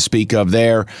 Nothing to speak of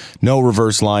there. No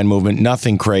reverse line movement.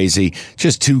 Nothing crazy.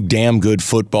 Just two damn good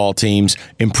football teams.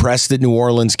 Impressed that New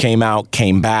Orleans came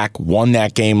back, won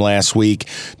that game last week.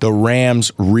 The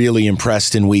Rams really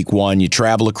impressed in week 1. You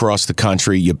travel across the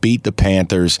country. You beat the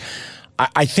Panthers.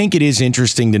 I think it is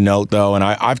interesting to note, though, and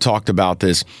I've talked about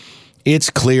this,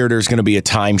 it's clear there's going to be a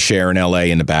timeshare in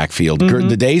L.A. in the backfield. Mm-hmm.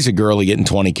 The days of Gurley getting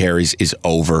 20 carries is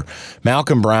over.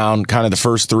 Malcolm Brown, kind of the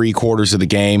first 3 quarters of the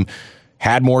game,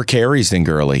 had more carries than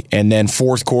Gurley. And then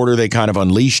fourth quarter, they kind of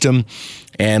unleashed him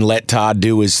and let Todd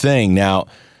do his thing. Now,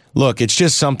 look, it's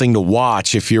just something to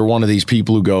watch if you're one of these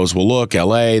people who goes, well, look,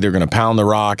 L.A., they're going to pound the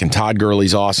rock, and Todd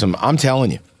Gurley's awesome. I'm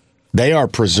telling you, they are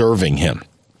preserving him.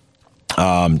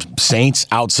 Saints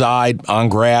outside on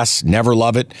grass, never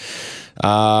love it.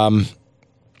 I'm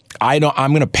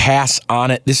going to pass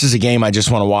on it. This is a game I just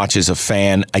want to watch as a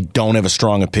fan. I don't have a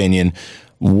strong opinion.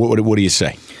 What do you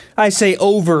say? I say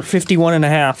over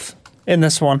 51.5 in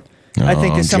this one. I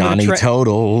think that some Johnny of the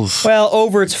totals. Well,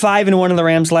 over, it's 5-1 in the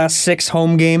Rams' last 6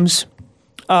 home games.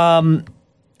 And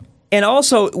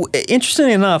also,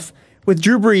 interestingly enough, with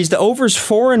Drew Brees, the over's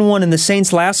 4-1 in the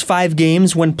Saints' last 5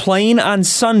 games when playing on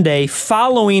Sunday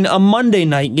following a Monday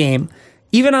night game,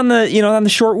 even on the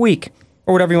short week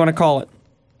or whatever you want to call it.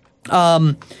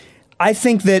 I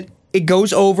think that it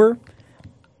goes over.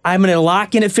 I'm going to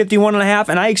lock in at 51.5,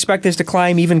 and I expect this to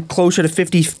climb even closer to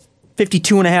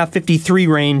 52.5, 53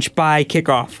 range by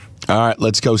kickoff. All right,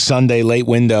 let's go Sunday, late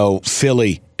window,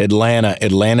 Philly, Atlanta.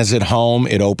 Atlanta's at home.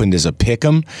 It opened as a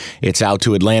pick'em. It's out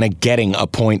to Atlanta getting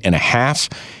 1.5 points.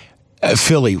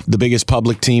 Philly, the biggest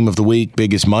public team of the week,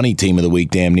 biggest money team of the week,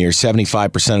 damn near.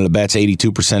 75% of the bets,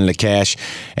 82% of the cash.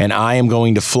 And I am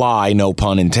going to fly, no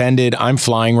pun intended. I'm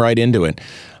flying right into it.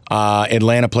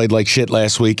 Atlanta played like shit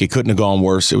last week. It couldn't have gone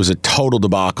worse. It was a total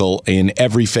debacle in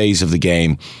every phase of the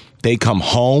game. They come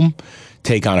home,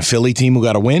 take on a Philly team who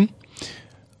got to win.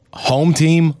 Home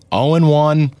team,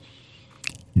 0-1.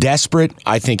 Desperate.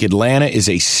 I think Atlanta is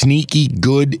a sneaky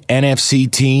good NFC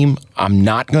team. I'm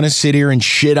not going to sit here and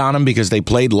shit on them because they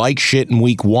played like shit in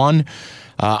week 1.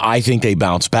 I think they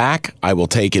bounce back. I will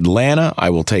take Atlanta.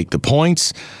 I will take the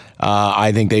points.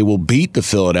 I think they will beat the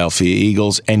Philadelphia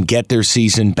Eagles and get their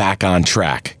season back on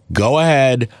track. Go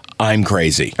ahead. I'm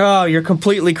crazy. Oh, you're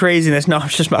completely craziness. No, I'm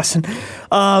just messing.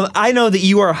 I know that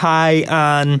you are high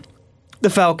on the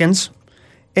Falcons,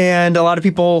 and a lot of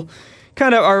people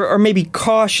kind of are maybe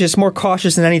more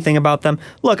cautious than anything about them.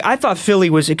 Look, I thought Philly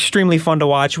was extremely fun to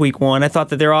watch week 1. I thought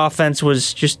that their offense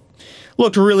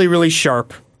looked really, really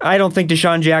sharp. I don't think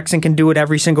Deshaun Jackson can do it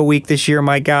every single week this year,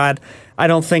 my God. I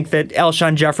don't think that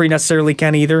Alshon Jeffrey necessarily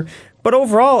can either. But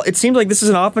overall, it seems like this is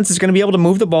an offense that's going to be able to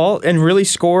move the ball and really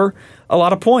score a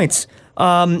lot of points.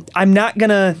 I'm not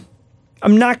gonna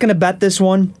bet this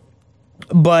one.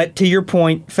 But to your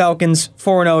point, Falcons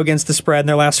 4-0 against the spread in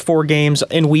their last 4 games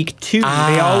in week 2.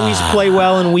 They always play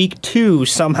well in week 2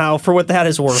 somehow, for what that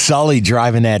is worth. Sully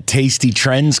driving that tasty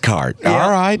trends cart. Yep.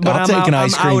 All right, I'll take an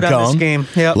ice cream cone. On this game.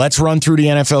 Yep. Let's run through the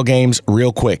NFL games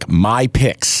real quick. My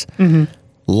picks.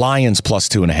 Lions plus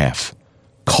 2.5.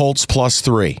 Colts plus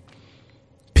 3.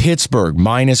 Pittsburgh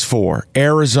 -4,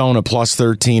 Arizona plus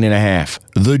 13.5,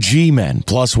 the G-Men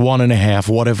plus 1.5.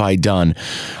 What have I done?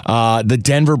 The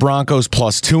Denver Broncos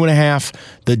plus 2.5,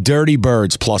 the Dirty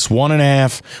Birds plus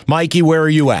 1.5. Mikey, where are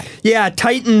you at? Yeah,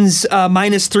 Titans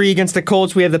 -3 against the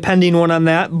Colts. We have the pending one on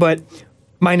that, but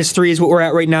 -3 is what we're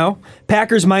at right now.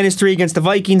 Packers -3 against the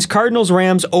Vikings. Cardinals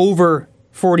Rams over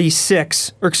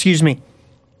 46.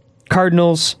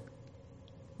 Cardinals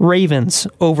Ravens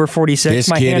over 46.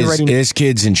 This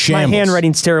kid's in shambles. My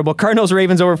handwriting's terrible. Cardinals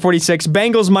Ravens over 46.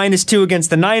 Bengals -2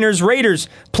 against the Niners. Raiders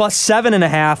plus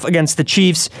 7.5 against the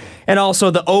Chiefs. And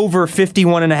also the over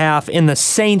 51.5 in the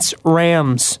Saints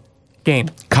Rams game.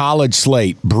 College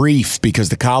slate, brief, because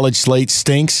the college slate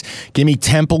stinks. Give me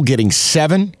Temple getting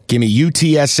 7. Give me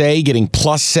UTSA getting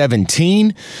plus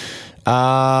 17.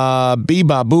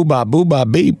 Bee-ba, boo-ba, boo-ba,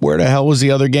 beep. Where the hell was the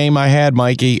other game I had,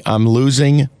 Mikey? I'm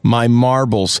losing my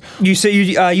marbles. You say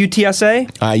UTSA?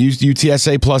 I used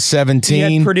UTSA plus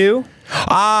 17. You had Purdue?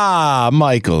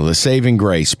 Michael, the saving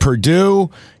grace.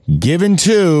 Purdue given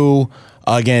 2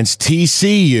 against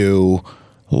TCU.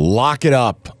 Lock it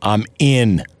up. I'm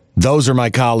in. Those are my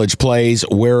college plays.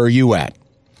 Where are you at?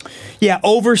 Yeah,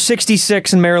 over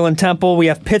 66 in Maryland Temple. We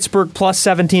have Pittsburgh plus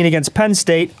 17 against Penn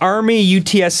State. Army,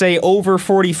 UTSA over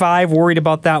 45. Worried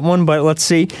about that one, but let's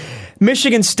see.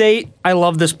 Michigan State, I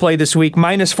love this play this week.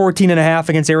 -14.5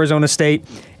 against Arizona State.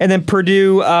 And then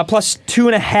Purdue plus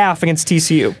 2.5 against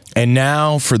TCU. And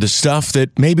now for the stuff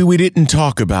that maybe we didn't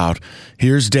talk about.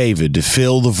 Here's David to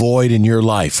fill the void in your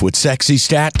life with Sexy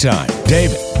Stat Time.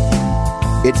 David.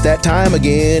 It's that time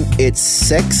again. It's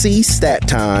Sexy Stat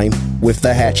Time with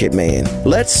the Hatchet Man.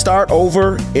 Let's start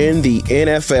over in the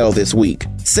NFL this week.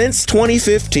 Since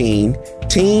 2015,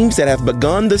 teams that have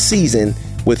begun the season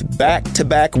with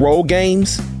back-to-back road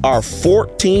games are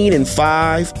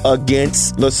 14-5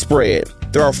 against the spread.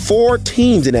 There are 4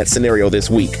 teams in that scenario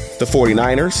this week. The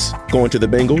 49ers going to the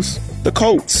Bengals, the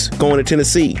Colts going to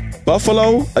Tennessee,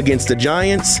 Buffalo against the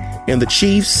Giants, and the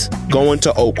Chiefs going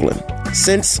to Oakland.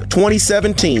 Since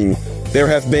 2017, there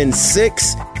have been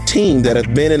 6 teams that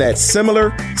have been in that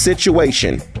similar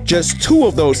situation. Just 2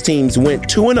 of those teams went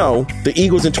 2-0. The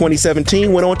Eagles in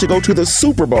 2017 went on to go to the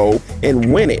Super Bowl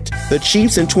and win it. The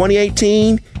Chiefs in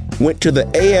 2018 went to the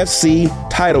AFC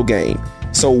title game.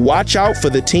 So watch out for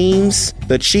the teams,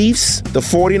 the Chiefs, the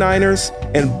 49ers,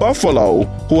 and Buffalo,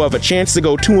 who have a chance to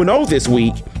go 2-0 this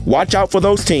week. Watch out for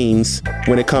those teams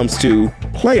when it comes to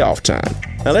playoff time.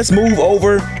 Now let's move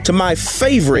over to my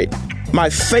favorite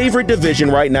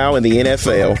division right now in the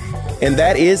NFL, and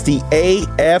that is the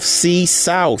AFC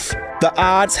South. The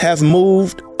odds have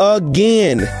moved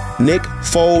again. Nick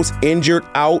Foles injured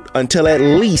out until at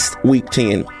least week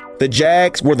 10. The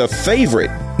Jags were the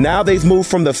favorite. Now they've moved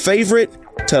from the favorite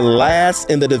to last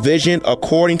in the division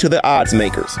according to the odds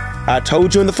makers. I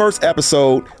told you in the first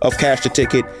episode of Cash the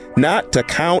Ticket not to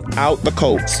count out the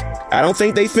Colts. I don't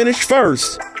think they finished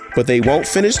first, but they won't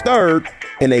finish third,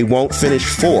 and they won't finish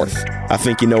fourth. I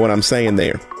think you know what I'm saying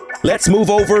there. Let's move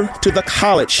over to the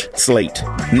college slate.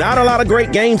 Not a lot of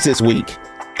great games this week.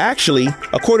 Actually,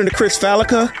 according to Chris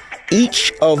Fallica,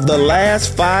 Each of the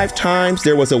last 5 times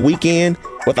there was a weekend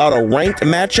without a ranked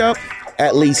matchup,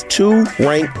 at least 2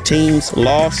 ranked teams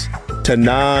lost to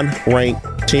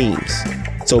non-ranked teams.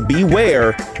 So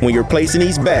beware when you're placing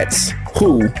these bets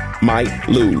who might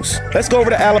lose. Let's go over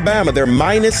to Alabama. They're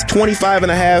minus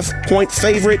 25.5 point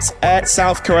favorites at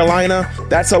South Carolina.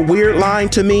 That's a weird line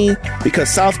to me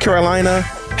because South Carolina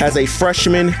has a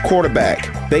freshman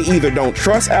quarterback. They either don't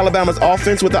trust Alabama's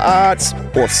offense with the odds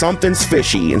or something's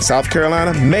fishy, and South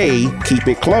Carolina may keep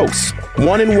it close.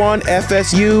 1-1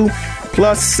 FSU,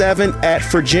 +7 at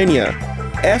Virginia.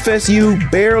 FSU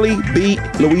barely beat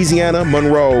Louisiana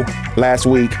Monroe last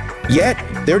week, yet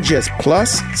they're just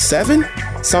 +7?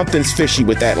 Something's fishy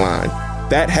with that line.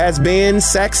 That has been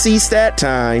Sexy Stat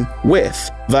Time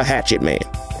with the Hatchet Man.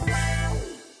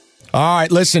 All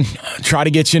right, listen, try to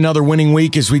get you another winning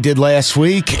week as we did last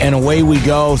week, and away we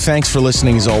go. Thanks for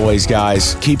listening as always,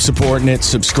 guys. Keep supporting it,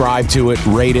 subscribe to it,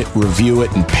 rate it, review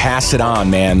it, and pass it on,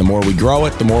 man. The more we grow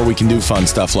it, the more we can do fun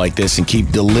stuff like this and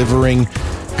keep delivering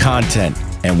content.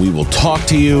 And we will talk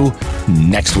to you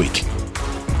next week.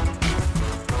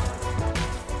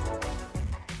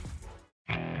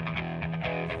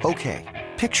 Okay,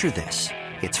 picture this.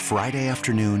 It's Friday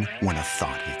afternoon when a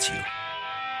thought hits you.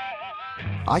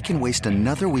 I can waste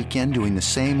another weekend doing the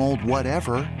same old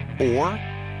whatever, or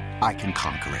I can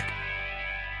conquer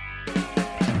it.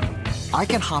 I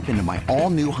can hop into my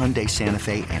all-new Hyundai Santa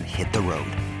Fe and hit the road.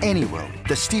 Any road.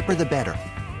 The steeper, the better.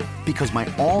 Because my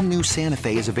all-new Santa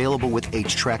Fe is available with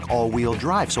H-Track all-wheel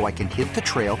drive, so I can hit the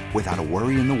trail without a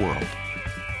worry in the world.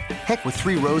 Heck, with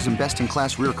 3 rows and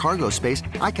best-in-class rear cargo space,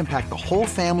 I can pack the whole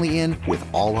family in with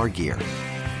all our gear.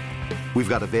 We've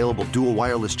got available dual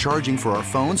wireless charging for our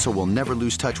phones, so we'll never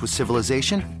lose touch with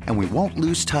civilization, and we won't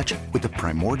lose touch with the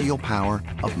primordial power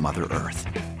of Mother Earth.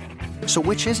 So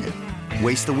which is it?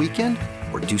 Waste the weekend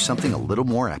or do something a little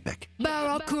more epic?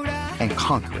 And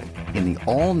conquer it in the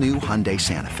all-new Hyundai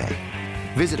Santa Fe.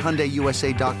 Visit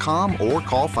HyundaiUSA.com or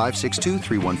call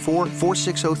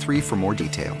 562-314-4603 for more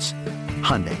details.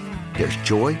 Hyundai, there's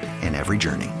joy in every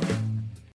journey.